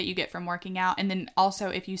endorphins that you get from working out. And then also,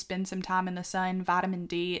 if you spend some time in the sun, vitamin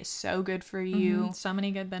D is so good for you. So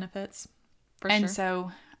many good benefits. And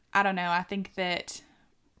so, I don't know. I think that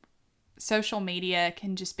social media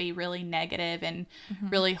can just be really negative and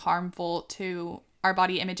really harmful to our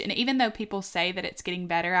body image. And even though people say that it's getting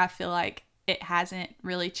better, I feel like it hasn't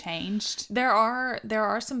really changed. There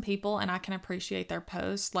are some people, and I can appreciate their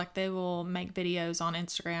posts. Like, they will make videos on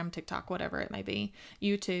Instagram, TikTok, whatever it may be,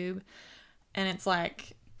 YouTube, and it's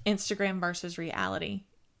like Instagram versus reality.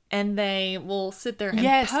 And they will sit there and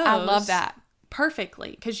pose. I love that.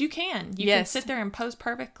 Perfectly, because you can sit there and pose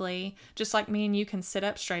perfectly, just like me and you can sit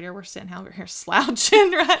up straighter. We're sitting over here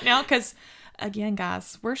slouching right now because, again,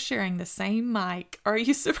 guys, we're sharing the same mic. Are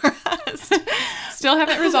you surprised? Still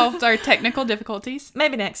haven't resolved our technical difficulties.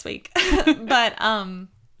 Maybe next week. But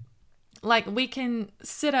like, we can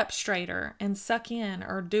sit up straighter and suck in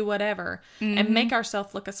or do whatever and make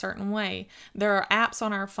ourselves look a certain way. There are apps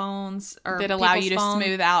on our phones or that allow you to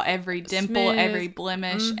smooth out every dimple, every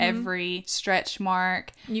blemish, every stretch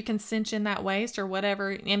mark. You can cinch in that waist or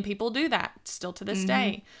whatever, and people do that still to this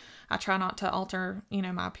day. I try not to alter, you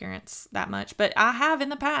know, my appearance that much, but I have in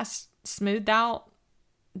the past smoothed out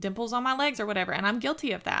dimples on my legs or whatever, and I'm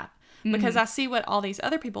guilty of that because I see what all these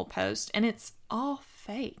other people post, and it's all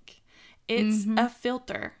fake. It's a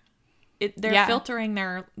filter. They're filtering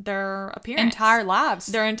their appearance. Entire lives.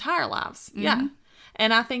 Their entire lives. Yeah.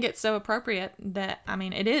 And I think it's so appropriate that, I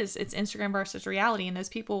mean, it's Instagram versus reality, and these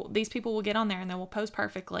people will get on there and they will pose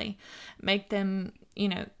perfectly, make them, you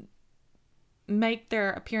know, make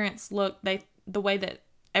their appearance look the way that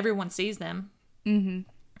everyone sees them. And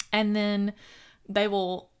then they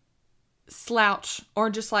will slouch or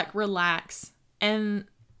just like relax, and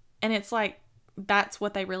it's like that's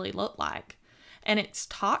what they really look like. And it's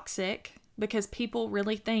toxic because people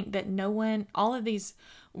really think that all of these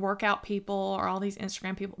workout people or all these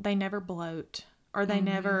Instagram people, they never bloat or they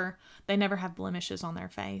never have blemishes on their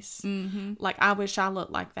face. Like, I wish I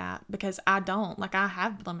looked like that because I don't. Like, I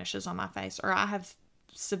have blemishes on my face, or I have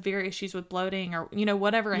severe issues with bloating, or, you know,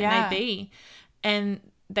 whatever it may be. And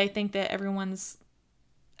they think that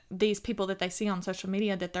these people that they see on social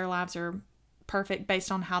media, that their lives are perfect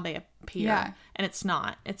based on how they appear. Yeah. And it's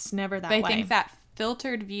not. It's never that way. They think that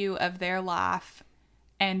filtered view of their life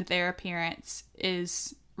and their appearance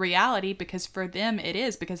is reality because for them it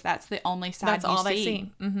is, because that's the only side that's all they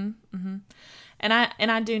see. And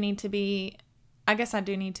I do need to be, I guess I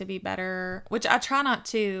do need to be better, which I try not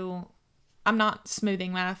to. I'm not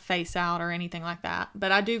smoothing my face out or anything like that,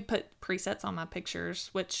 but I do put presets on my pictures,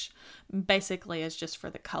 which basically is just for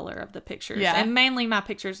the color of the pictures. Yeah. And mainly my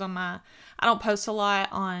pictures on I don't post a lot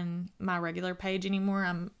on my regular page anymore.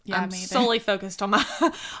 I'm solely focused on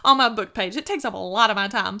my book page. It takes up a lot of my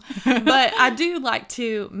time, but I do like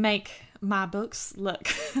to make my books look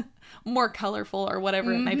more colorful or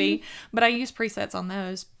whatever it may be. But I use presets on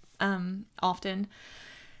those often.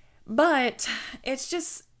 But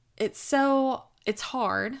it's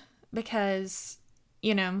hard because,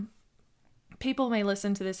 people may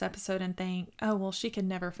listen to this episode and think, oh, well, she could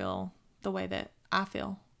never feel the way that I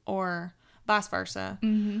feel, or vice versa.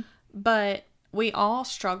 Mm-hmm. But we all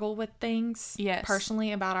struggle with things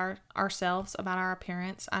personally about ourselves, about our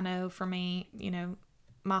appearance. I know for me,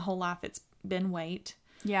 my whole life it's been weight.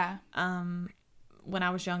 Yeah. When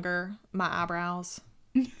I was younger, my eyebrows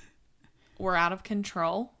were out of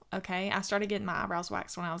control. Okay. I started getting my eyebrows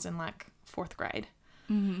waxed when I was in like 4th grade.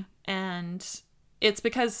 Mm-hmm. And it's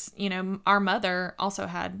because, our mother also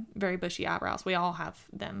had very bushy eyebrows. We all have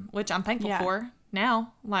them, which I'm thankful for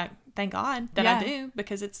now. Like, thank God that I do,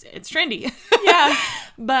 because it's trendy. Yeah.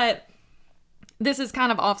 But this is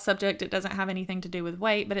kind of off subject. It doesn't have anything to do with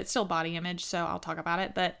weight, but it's still body image. So I'll talk about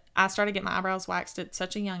it. But I started getting my eyebrows waxed at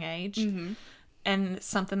such a young age. Mm-hmm. And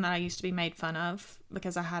something that I used to be made fun of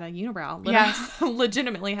because I had a unibrow.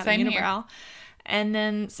 Legitimately had Same a unibrow. Here. And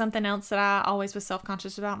then something else that I always was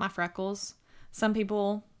self-conscious about, my freckles. Some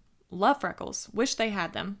people love freckles, wish they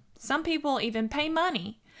had them. Some people even pay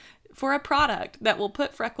money for a product that will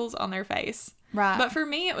put freckles on their face. Right. But for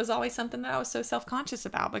me, it was always something that I was so self-conscious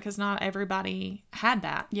about because not everybody had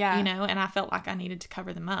that. Yeah. And I felt like I needed to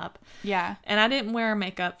cover them up. Yeah. And I didn't wear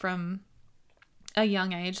makeup from a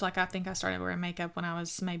young age. Like, I think I started wearing makeup when I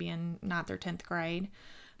was maybe in 9th or 10th grade.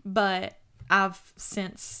 But I've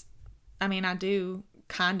since, I do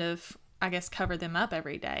kind of, I guess, cover them up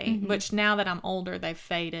every day, which now that I'm older, they've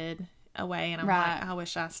faded away. And I'm like, I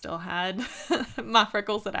wish I still had my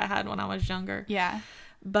freckles that I had when I was younger. Yeah.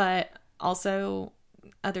 But also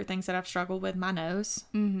other things that I've struggled with, my nose.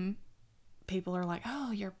 Mm-hmm. People are like,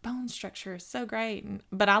 oh, your bone structure is so great.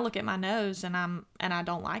 But I look at my nose and I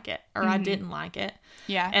don't like it, or I didn't like it.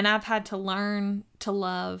 Yeah. And I've had to learn to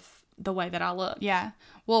love the way that I look. Yeah.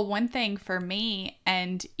 Well, one thing for me,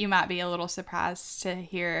 and you might be a little surprised to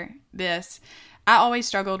hear this, I always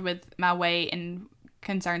struggled with my weight and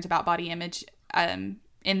concerns about body image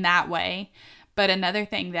in that way. But another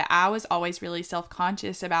thing that I was always really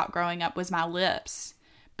self-conscious about growing up was my lips,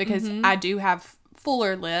 because I do have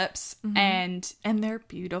fuller lips and they're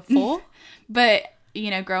beautiful. But,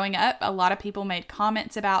 growing up, a lot of people made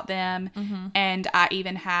comments about them. And I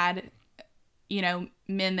even had,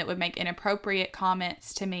 men that would make inappropriate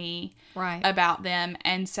comments to me about them.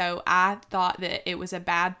 And so I thought that it was a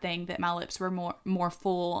bad thing that my lips were more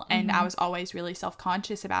full. And I was always really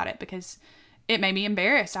self-conscious about it because it made me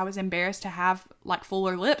embarrassed. I was embarrassed to have like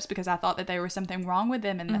fuller lips because I thought that there was something wrong with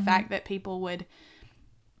them. And the fact that people would,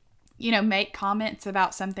 make comments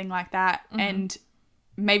about something like that, and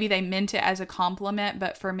maybe they meant it as a compliment,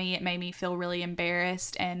 but for me, it made me feel really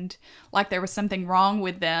embarrassed and like there was something wrong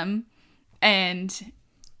with them. And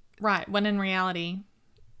when in reality,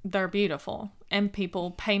 they're beautiful, and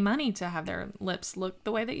people pay money to have their lips look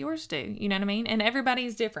the way that yours do. You know what I mean? And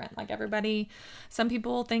everybody's different. Like some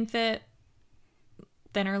people think that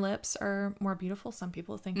thinner lips are more beautiful. Some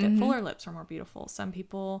people think that fuller lips are more beautiful. Some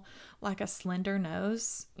people like a slender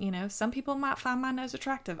nose. Some people might find my nose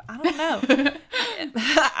attractive. I don't know.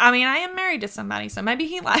 I am married to somebody, so maybe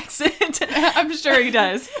he likes it. I'm sure he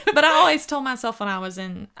does. But I always told myself when I was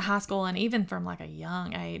in high school, and even from like a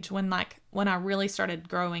young age, when I really started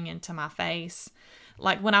growing into my face,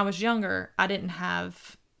 like when I was younger, I didn't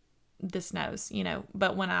have this nose,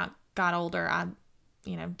 but when I got older, I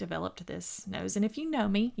developed this nose. And if you know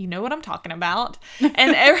me, you know what I'm talking about.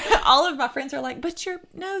 And all of my friends are like, but your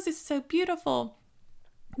nose is so beautiful.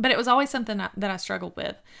 But it was always something that I struggled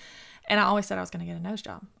with. And I always said I was going to get a nose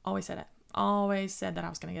job. Always said it. Always said that I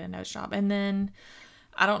was going to get a nose job. And then,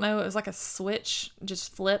 I don't know, it was like a switch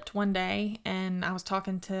just flipped one day. And I was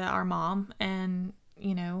talking to our mom, and,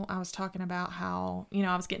 I was talking about how,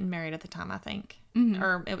 I was getting married at the time, I think.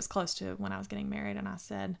 Or it was close to when I was getting married. And I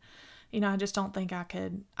said, I just don't think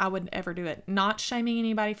I would ever do it. Not shaming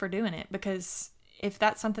anybody for doing it, because if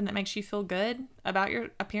that's something that makes you feel good about your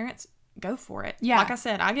appearance, go for it. Yeah. Like I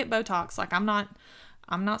said, I get Botox. Like I'm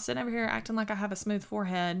not sitting over here acting like I have a smooth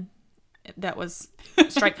forehead that was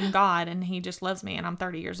straight from God and he just loves me and I'm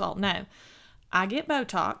 30 years old. No, I get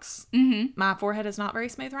Botox. My forehead is not very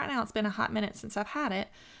smooth right now. It's been a hot minute since I've had it,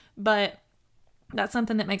 but That's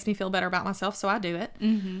something that makes me feel better about myself, so I do it.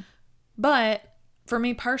 Mm-hmm. But for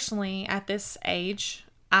me personally, at this age,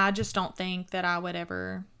 I just don't think that I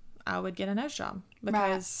would get a nose job,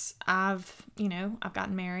 because I've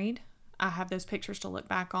gotten married. I have those pictures to look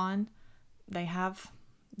back on. They have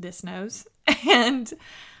this nose, and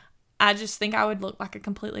I just think I would look like a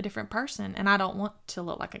completely different person, and I don't want to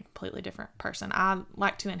look like a completely different person. I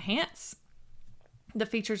like to enhance the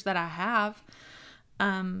features that I have.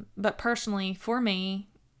 But personally, for me,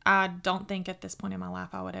 I don't think at this point in my life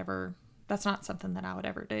that's not something that I would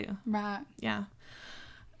ever do. Right. Yeah.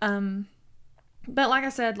 But like I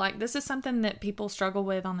said, like, this is something that people struggle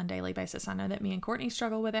with on a daily basis. I know that me and Courtney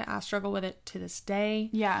struggle with it. I struggle with it to this day.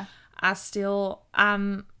 Yeah.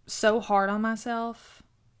 I'm so hard on myself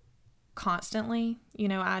constantly.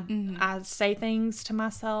 I say things to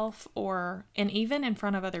myself and even in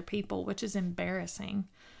front of other people, which is embarrassing,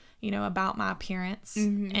 about my appearance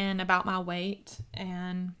and about my weight.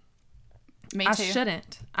 And me too. I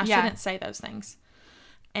shouldn't say those things.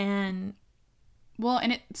 And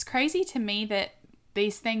it's crazy to me that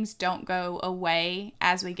these things don't go away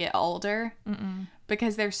as we get older.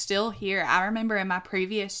 Because they're still here. I remember in my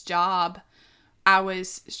previous job, I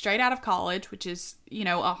was straight out of college, which is,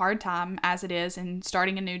 a hard time as it is, and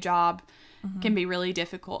starting a new job can be really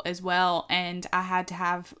difficult as well. And I had to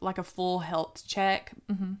have like a full health check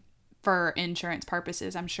for insurance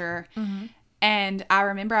purposes, I'm sure. And I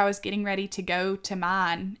remember I was getting ready to go to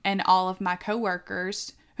mine, and all of my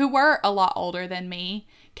coworkers, who were a lot older than me,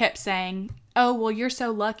 kept saying, "Oh, well, you're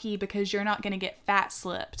so lucky because you're not going to get fat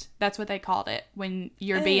slipped." That's what they called it, when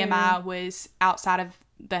your BMI was outside of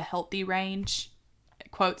the healthy range,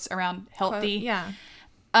 quotes around healthy.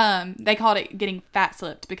 They called it getting fat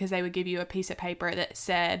slipped because they would give you a piece of paper that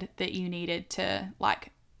said that you needed to,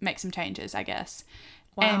 like, make some changes, I guess.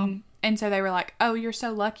 Wow. And so they were like, "Oh, you're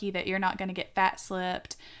so lucky that you're not going to get fat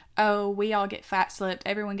slipped. Oh, we all get fat slipped.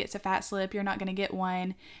 Everyone gets a fat slip. You're not going to get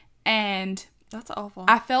one." And that's awful.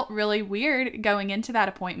 I felt really weird going into that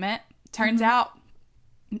appointment. Turns out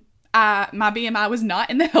my BMI was not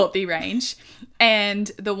in the healthy range. And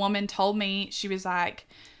the woman told me, she was like,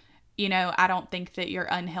 "I don't think that you're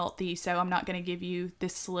unhealthy, so I'm not going to give you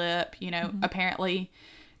this slip." Apparently,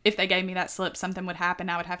 if they gave me that slip, something would happen.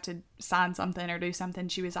 I would have to sign something or do something.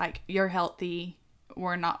 She was like, "You're healthy.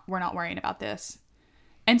 We're not worrying about this."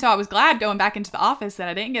 And so I was glad going back into the office that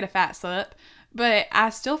I didn't get a fat slip, but I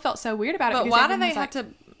still felt so weird about it. But why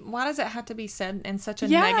does it have to be said in such a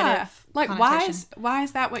negative connotation? Why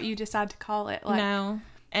is that what you decide to call it? Like, no.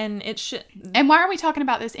 And it should. And why are we talking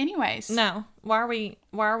about this anyways? No. Why are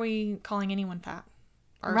we calling anyone fat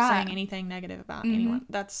or saying anything negative about anyone?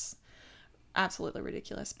 That's absolutely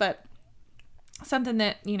ridiculous. But something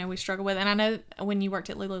that, we struggle with. And I know when you worked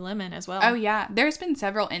at Lululemon as well. Oh, yeah. There's been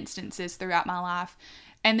several instances throughout my life.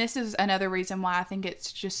 And this is another reason why I think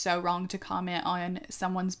it's just so wrong to comment on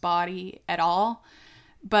someone's body at all.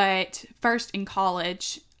 But first in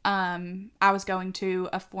college, I was going to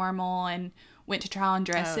a formal and went to try on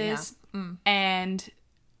dresses. And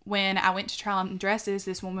when I went to try on dresses,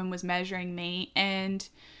 this woman was measuring me, and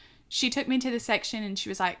she took me to the section and she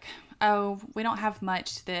was like, "Oh, we don't have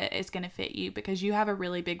much that is going to fit you because you have a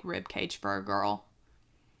really big rib cage for a girl."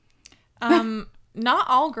 Not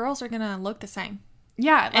all girls are going to look the same.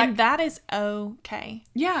 Yeah. And that is okay.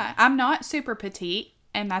 Yeah. I'm not super petite,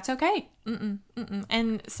 and that's okay.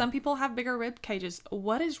 And some people have bigger rib cages.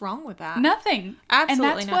 What is wrong with that? Nothing. Absolutely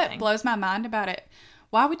nothing. And that's what blows my mind about it.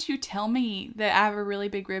 Why would you tell me that I have a really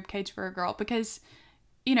big rib cage for a girl? Because,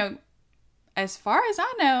 as far as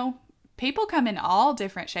I know, people come in all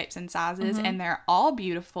different shapes and sizes, and they're all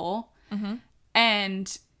beautiful.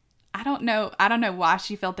 And I don't know why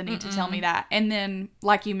she felt the need to tell me that. And then,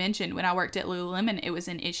 like you mentioned, when I worked at Lululemon, it was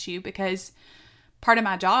an issue because part of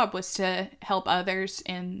my job was to help others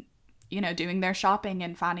in, doing their shopping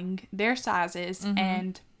and finding their sizes.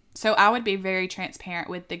 And so I would be very transparent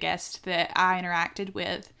with the guests that I interacted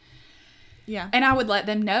with. Yeah. And I would let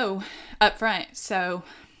them know up front. So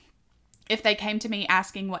if they came to me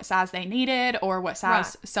asking what size they needed or what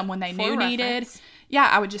size someone they knew needed,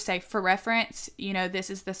 I would just say, for reference, this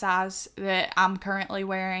is the size that I'm currently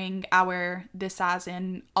wearing. I wear this size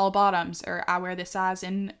in all bottoms, or I wear this size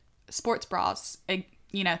in sports bras,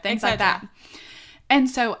 things like that. And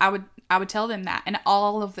so I would tell them that. And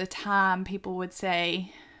all of the time people would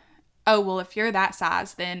say, "Oh, well, if you're that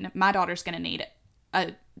size, then my daughter's going to need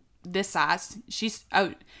this size.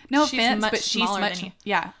 No offense, but she's much,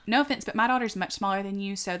 no offense, but my daughter's much smaller than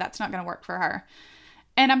you, so that's not going to work for her."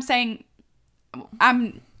 And I'm saying, I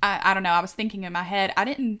don't know, I was thinking in my head, I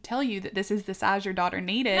didn't tell you that this is the size your daughter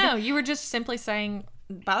needed. No, you were just simply saying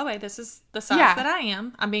by the way, this is the size Yeah. that I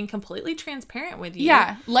am. I'm being completely transparent with you.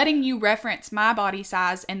 Yeah, letting you reference my body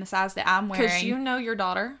size and the size that I'm wearing. Because you know your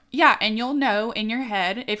daughter. Yeah, and you'll know in your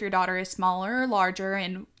head if your daughter is smaller or larger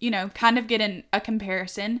and, kind of get a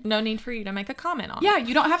comparison. No need for you to make a comment on it. Yeah,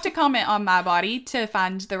 you don't have to comment on my body to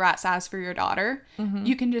find the right size for your daughter.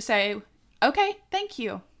 You can just say, okay, thank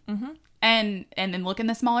you. And then look in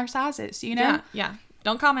the smaller sizes, Yeah.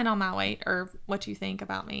 Don't comment on my weight or what you think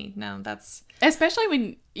about me. No, that's... Especially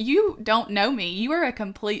when you don't know me. You are a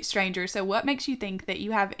complete stranger. So what makes you think that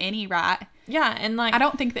you have any right? Yeah, and like... I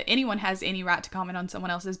don't think that anyone has any right to comment on someone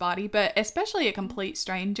else's body, but especially a complete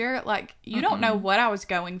stranger. Like, you don't know what I was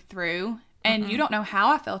going through, and you don't know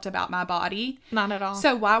how I felt about my body. Not at all.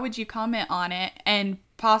 So why would you comment on it and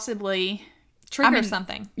possibly... Trigger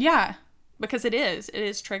something. Yeah. Because it is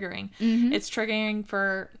triggering. It's triggering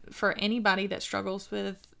for anybody that struggles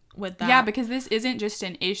with that. Yeah, because this isn't just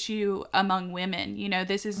an issue among women.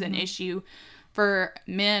 This is an issue for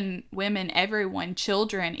men, women, everyone,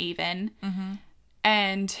 children even.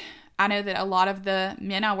 And I know that a lot of the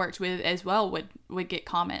men I worked with as well would get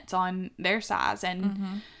comments on their size.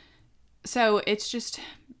 And so it's just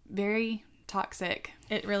very toxic.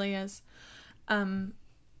 It really is.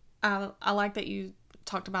 I like that you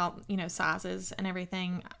talked about, sizes and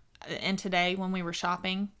everything. And today when we were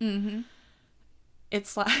shopping,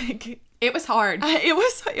 it's like... It was hard.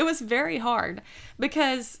 It was very hard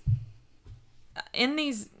because in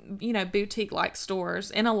these, boutique like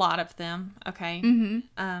stores, in a lot of them, okay,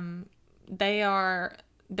 they're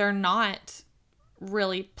not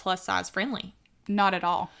really plus size friendly. Not at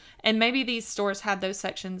all. And maybe these stores had those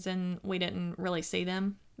sections and we didn't really see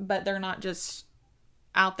them, but they're not just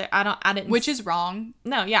out there. I didn't. Which is wrong.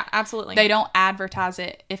 No, yeah, absolutely. They don't advertise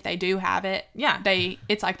it if they do have it. Yeah.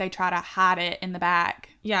 It's like they try to hide it in the back.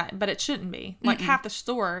 Yeah, but it shouldn't be. Like half the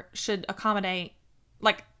store should accommodate,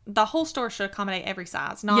 like the whole store should accommodate every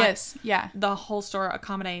size. Not Yes. Yeah. the whole store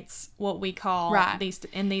accommodates what we call Right. these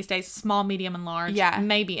days small, medium, and large. Yeah.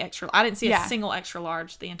 Maybe extra. I didn't see Yeah. a single extra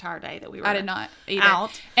large the entire day that we were I did not either.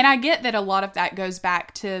 out. And I get that a lot of that goes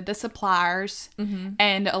back to the suppliers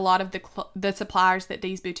and a lot of the suppliers that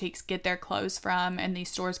these boutiques get their clothes from and these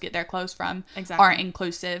stores get their clothes from Exactly. aren't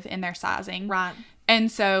inclusive in their sizing. Right.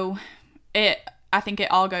 And so I think it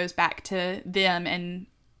all goes back to them and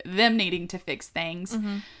them needing to fix things.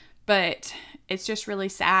 But it's just really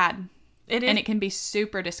sad. It is. And it can be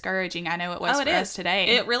super discouraging. I know it was for us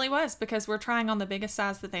today. It really was because we're trying on the biggest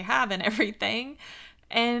size that they have and everything.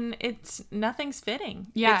 And nothing's fitting.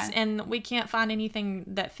 Yeah. And we can't find anything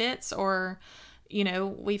that fits or,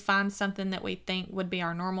 we find something that we think would be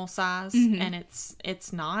our normal size and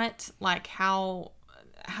it's not. Like how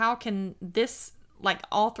can this, like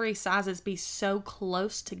all three sizes be so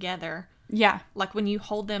close together? Yeah. Like when you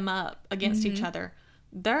hold them up against each other,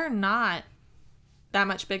 they're not that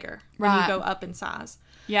much bigger when you go up in size.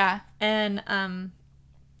 Yeah. And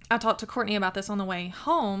I talked to Courtney about this on the way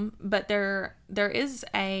home, but there is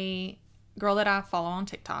a girl that I follow on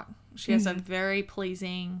TikTok. She has a very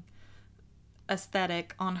pleasing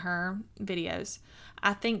aesthetic on her videos.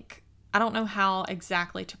 I don't know how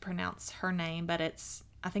exactly to pronounce her name, but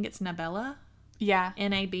I think it's Nabella. Yeah.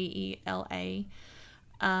 Nabela.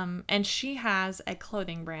 And she has a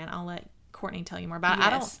clothing brand. I'll let Courtney tell you more about it.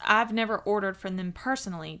 Yes. I've never ordered from them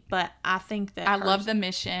personally, but I think that I love the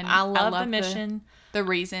mission. I love the mission. The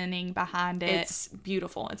reason behind it. It's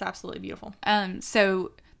beautiful. It's absolutely beautiful.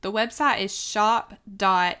 So the website is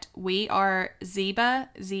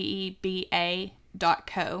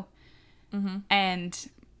shop.wearezeba.co. And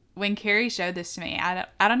when Carrie showed this to me, I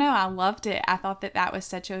don't know, I loved it. I thought that was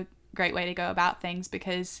such a great way to go about things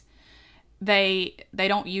because they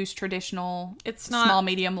don't use traditional small,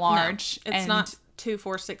 medium, large. No, it's not 2,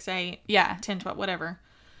 4, 6, 8, yeah, 10, 12, whatever.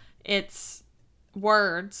 It's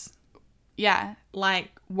words. Yeah. Like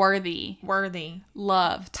worthy,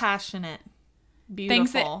 loved, passionate,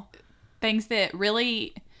 beautiful. Things that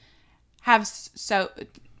really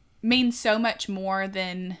mean so much more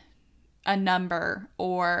than a number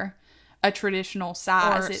or a traditional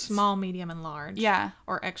size. Or small, medium, and large. Yeah.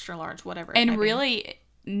 Or extra large, whatever. And really,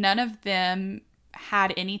 none of them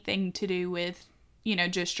had anything to do with,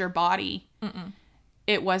 just your body.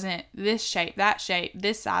 It wasn't this shape,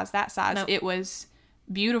 this size, that size. Nope. It was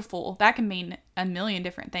beautiful. That can mean a million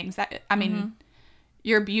different things.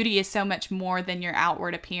 Your beauty is so much more than your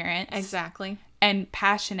outward appearance. Exactly. And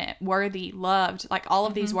passionate, worthy, loved, like all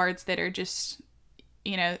of these words that are just,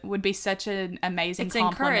 would be such an amazing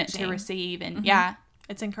compliment to receive. And yeah.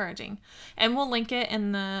 It's encouraging. And we'll link it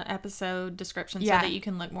in the episode description so that you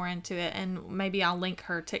can look more into it. And maybe I'll link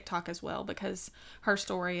her TikTok as well because her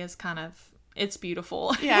story is kind of it's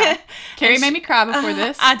beautiful. Yeah. Carrie made me cry before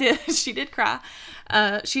this. I did. She did cry.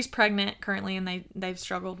 She's pregnant currently, and they've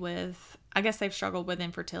struggled with, I guess they've struggled with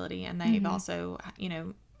infertility, and they've also, you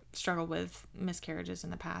know, struggled with miscarriages in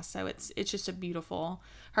the past. So it's just a beautiful,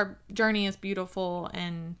 her journey is beautiful,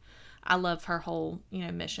 and I love her whole, you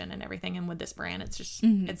know, mission and everything. And with this brand, it's just,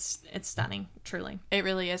 it's stunning, truly. It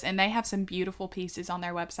really is. And they have some beautiful pieces on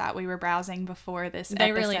their website. We were browsing before this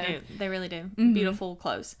episode. They really do. Beautiful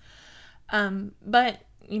clothes. But,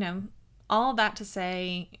 you know, all that to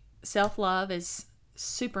say, self-love is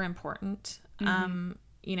super important.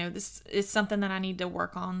 You know, this is something that I need to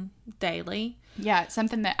work on daily. Yeah, it's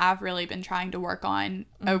something that I've really been trying to work on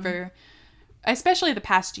over, especially the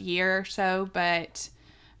past year or so, but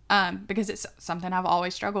because it's something I've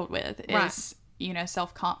always struggled with is, you know,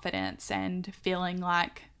 self-confidence and feeling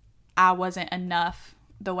like I wasn't enough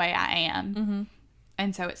the way I am.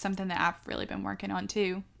 And so it's something that I've really been working on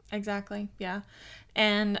too. Exactly. Yeah.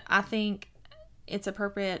 And I think it's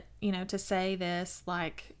appropriate, you know, to say this,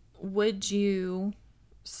 like, would you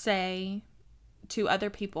say to other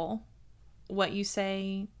people what you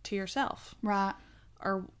say to yourself? Right.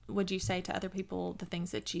 Or would you say to other people the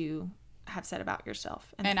things that you have said about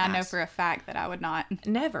yourself? And I know for a fact that I would not.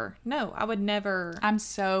 Never. No, I would never. I'm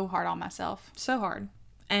so hard on myself. So hard.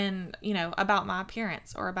 And, you know, about my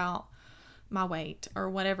appearance or about my weight or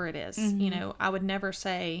whatever it is, you know, I would never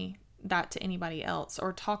say that to anybody else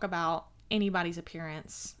or talk about anybody's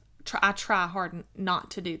appearance. I try hard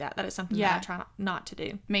not to do that. That is something that I try not to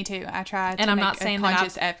do. Me too. I try to and I'm make not saying a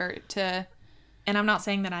conscious effort to. And I'm not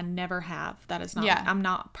saying that I never have. That is not. Yeah. I'm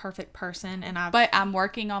not a perfect person, But I'm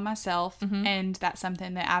working on myself, and that's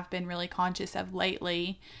something that I've been really conscious of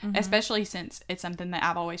lately, especially since it's something that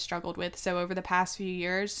I've always struggled with. So over the past few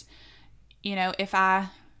years, you know, I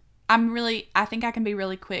think I can be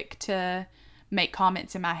really quick to make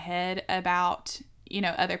comments in my head about, you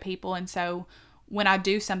know, other people, and so when I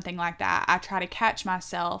do something like that, I try to catch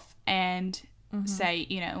myself and say,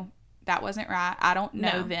 you know, that wasn't right. I don't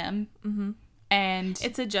know them. And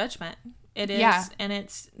it's a judgment. It is. Yeah. And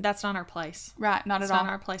that's not our place. Right. Not it's at all. It's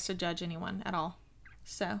not our place to judge anyone at all.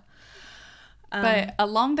 So. But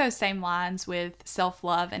along those same lines with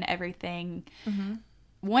self-love and everything,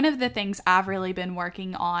 one of the things I've really been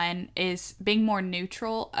working on is being more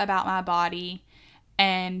neutral about my body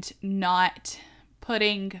and not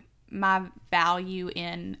putting my value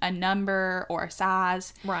in a number or a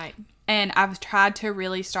size. Right. And I've tried to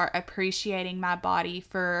really start appreciating my body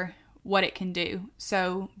for what it can do.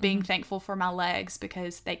 So being thankful for my legs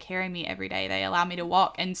because they carry me every day. They allow me to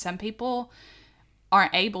walk. And some people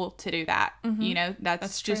aren't able to do that. You know,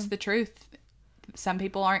 that's just the truth. Some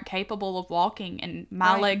people aren't capable of walking, and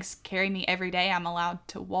my legs carry me every day. I'm allowed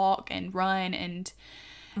to walk and run, and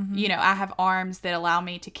you know, I have arms that allow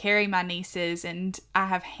me to carry my nieces, and I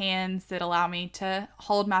have hands that allow me to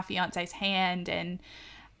hold my fiance's hand, and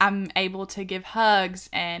I'm able to give hugs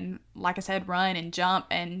and, like I said, run and jump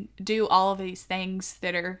and do all of these things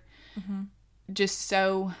that are just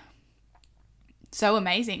so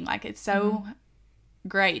amazing. Like, it's so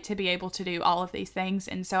great to be able to do all of these things.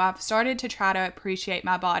 And so I've started to try to appreciate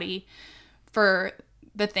my body for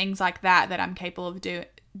the things like that I'm capable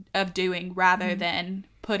of doing rather than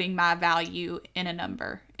putting my value in a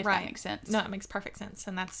number, if that makes sense. No, it makes perfect sense.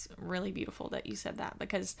 And that's really beautiful that you said that,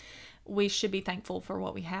 because we should be thankful for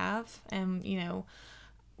what we have. And, you know,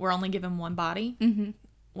 we're only given one body.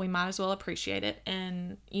 We might as well appreciate it.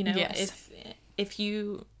 And, you know, if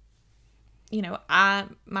you, you know, I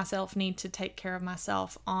myself need to take care of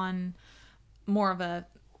myself on more of a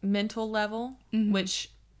mental level,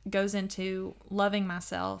 which goes into loving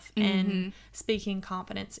myself and speaking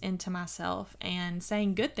confidence into myself and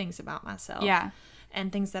saying good things about myself. Yeah. And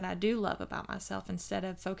things that I do love about myself, instead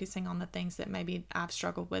of focusing on the things that maybe I've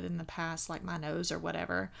struggled with in the past, like my nose or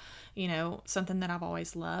whatever, you know, something that I've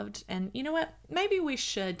always loved. And you know what? Maybe we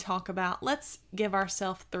should talk about, let's give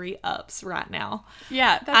ourselves 3 ups right now.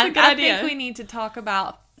 Yeah, that's a good idea. I think we need to talk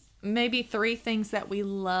about maybe 3 things that we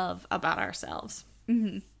love about ourselves.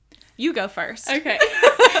 You go first. Okay.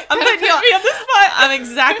 I'm putting you on the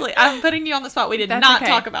spot. I'm putting you on the spot. We did not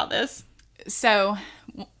talk about this. So,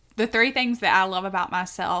 the 3 things that I love about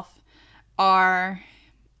myself are,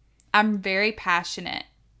 I'm very passionate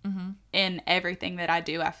in everything that I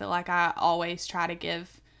do. I feel like I always try to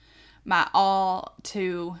give my all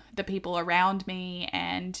to the people around me,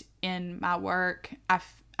 and in my work,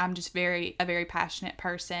 I'm just a very passionate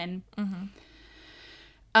person.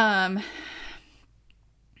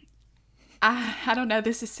 I don't know.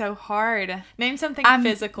 This is so hard. Name something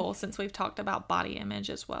physical, since we've talked about body image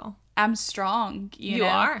as well. I'm strong. You know?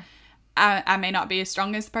 are. I may not be as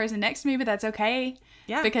strong as the person next to me, but that's okay.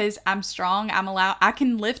 Yeah. Because I'm strong. I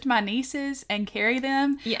can lift my nieces and carry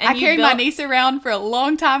them. Yeah, and I you carried my built- niece around for a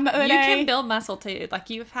long time the other You day. can build muscle too.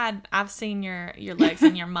 Like I've seen your legs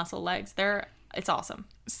and your muscle legs. It's awesome.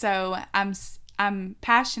 So I'm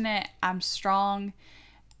passionate. I'm strong,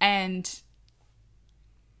 and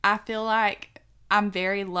I feel like I'm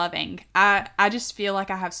very loving. I just feel like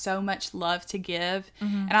I have so much love to give,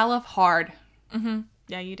 and I love hard. Mm-hmm.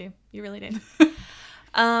 Yeah, you do. You really do.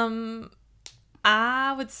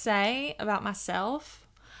 I would say about myself,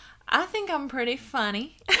 I think I'm pretty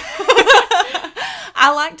funny.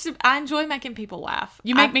 I enjoy making people laugh.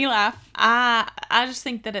 You make me laugh. I just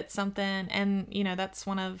think that it's something, and that's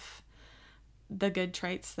one of the good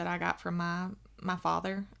traits that I got from my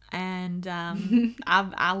father, and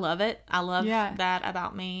I love it. I love that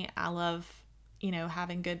about me. I love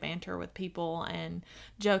having good banter with people and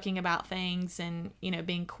joking about things and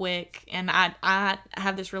being quick. And I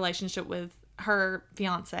have this relationship with her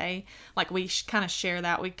fiance, like we kind of share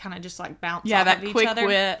that. We kind of just like bounce off of each quick other.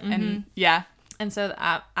 wit and And so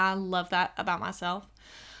I love that about myself.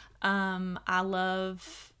 I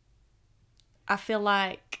feel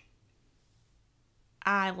like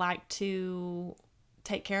I like to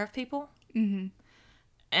take care of people. Mm-hmm.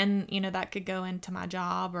 And, that could go into my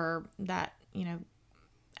job, or that,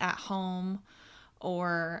 at home,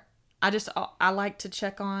 or I like to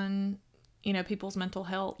check on, people's mental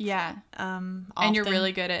health. Yeah. Often. And you're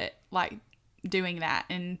really good at like doing that.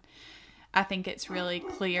 And I think it's really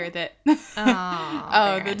clear that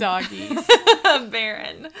the doggies.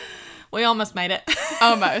 Baron. We almost made it.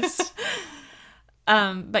 Almost.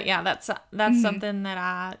 But yeah, that's something that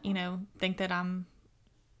I, think that I'm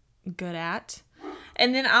good at.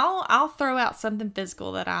 And then I'll throw out something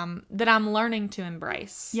physical that I'm learning to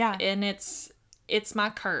embrace. Yeah. And it's my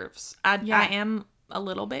curves. I am a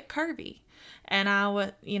little bit curvy. And I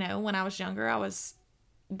would, when I was younger,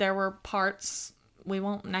 there were parts, we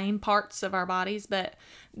won't name parts of our bodies, but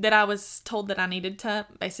that I was told that I needed to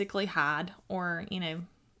basically hide, or,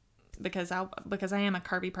 because I am a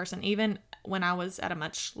curvy person, even when I was at a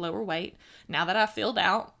much lower weight. Now that I've filled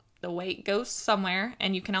out, the weight goes somewhere,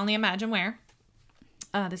 and you can only imagine where.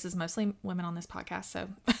 This is mostly women on this podcast, so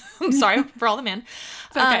I'm sorry for all the men.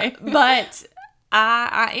 It's okay. But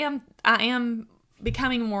I am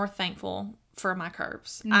becoming more thankful for my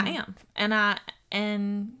curves. I am.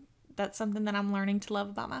 And that's something that I'm learning to love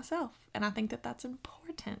about myself. And I think that that's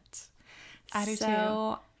important. I do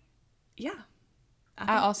too. Yeah.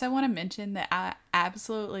 I also want to mention that I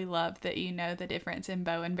absolutely love that the difference in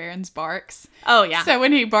Bo and Baron's barks. Oh, yeah. So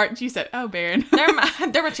when he barked, you said, "Oh, Baron." They're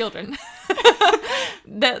my children.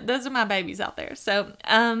 Those are my babies out there. So,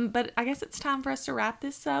 but I guess it's time for us to wrap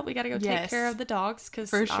this up. We got to go take care of the dogs,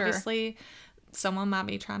 because obviously someone might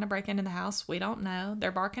be trying to break into the house. We don't know.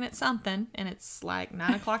 They're barking at something, and it's like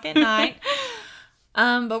 9:00 at night.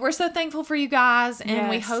 But we're so thankful for you guys, and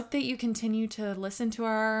we hope that you continue to listen to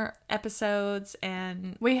our episodes,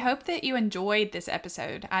 and we hope that you enjoyed this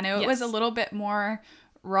episode. I know it was a little bit more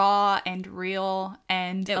raw and real,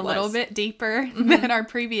 and little bit deeper than our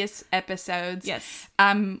previous episodes. Yes.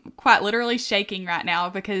 I'm quite literally shaking right now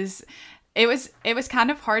because it was kind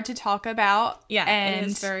of hard to talk about. Yeah, and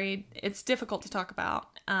it's difficult to talk about.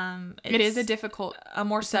 It is a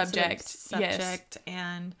more subject, yes.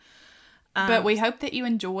 And but we hope that you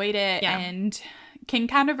enjoyed it, and can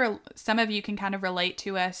some of you can kind of relate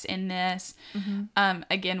to us in this. Mm-hmm.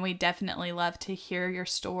 Again, we definitely love to hear your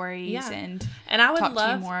stories, and I would talk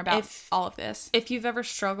love to you more about all of this. If you've ever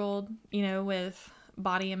struggled, with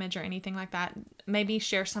body image or anything like that, maybe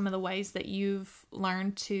share some of the ways that you've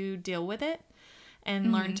learned to deal with it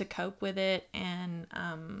and learn to cope with it, and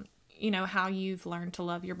how you've learned to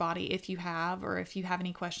love your body, if you have, or if you have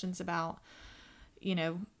any questions about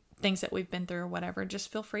things that we've been through or whatever,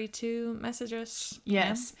 just feel free to message us.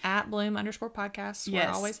 Yes. At Bloom_podcast. We're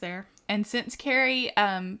always there. And since Carrie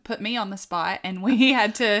put me on the spot and we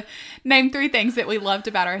had to name 3 things that we loved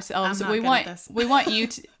about ourselves, we want you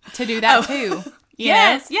to do that too.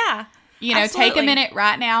 Yes. Yeah. Absolutely. Take a minute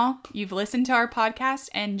right now. You've listened to our podcast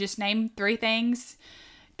and just name 3 things.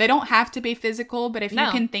 They don't have to be physical, but if you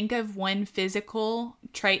can think of one physical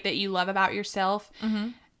trait that you love about yourself,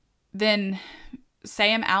 then say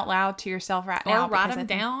them out loud to yourself right now. Or write them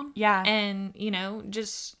down. Yeah. And,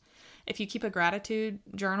 just if you keep a gratitude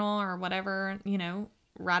journal or whatever,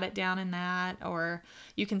 write it down in that. Or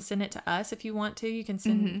you can send it to us if you want to. You can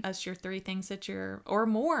send us your 3 things that or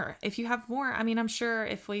more. If you have more. I mean, I'm sure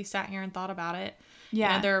if we sat here and thought about it,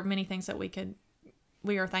 there are many things that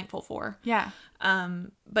we are thankful for. Yeah.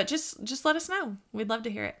 But just let us know. We'd love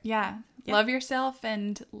to hear it. Yeah. Love yourself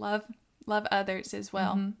and love Love others as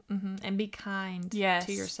well. And be kind Yes.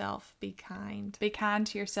 to yourself. Be kind. Be kind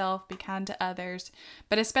to yourself, be kind to others,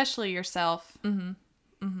 but especially yourself.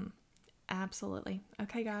 Absolutely.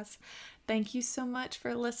 Okay, guys. Thank you so much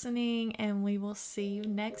for listening, and we will see you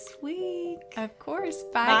next week. Of course.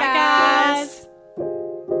 Bye, Bye, guys. guys.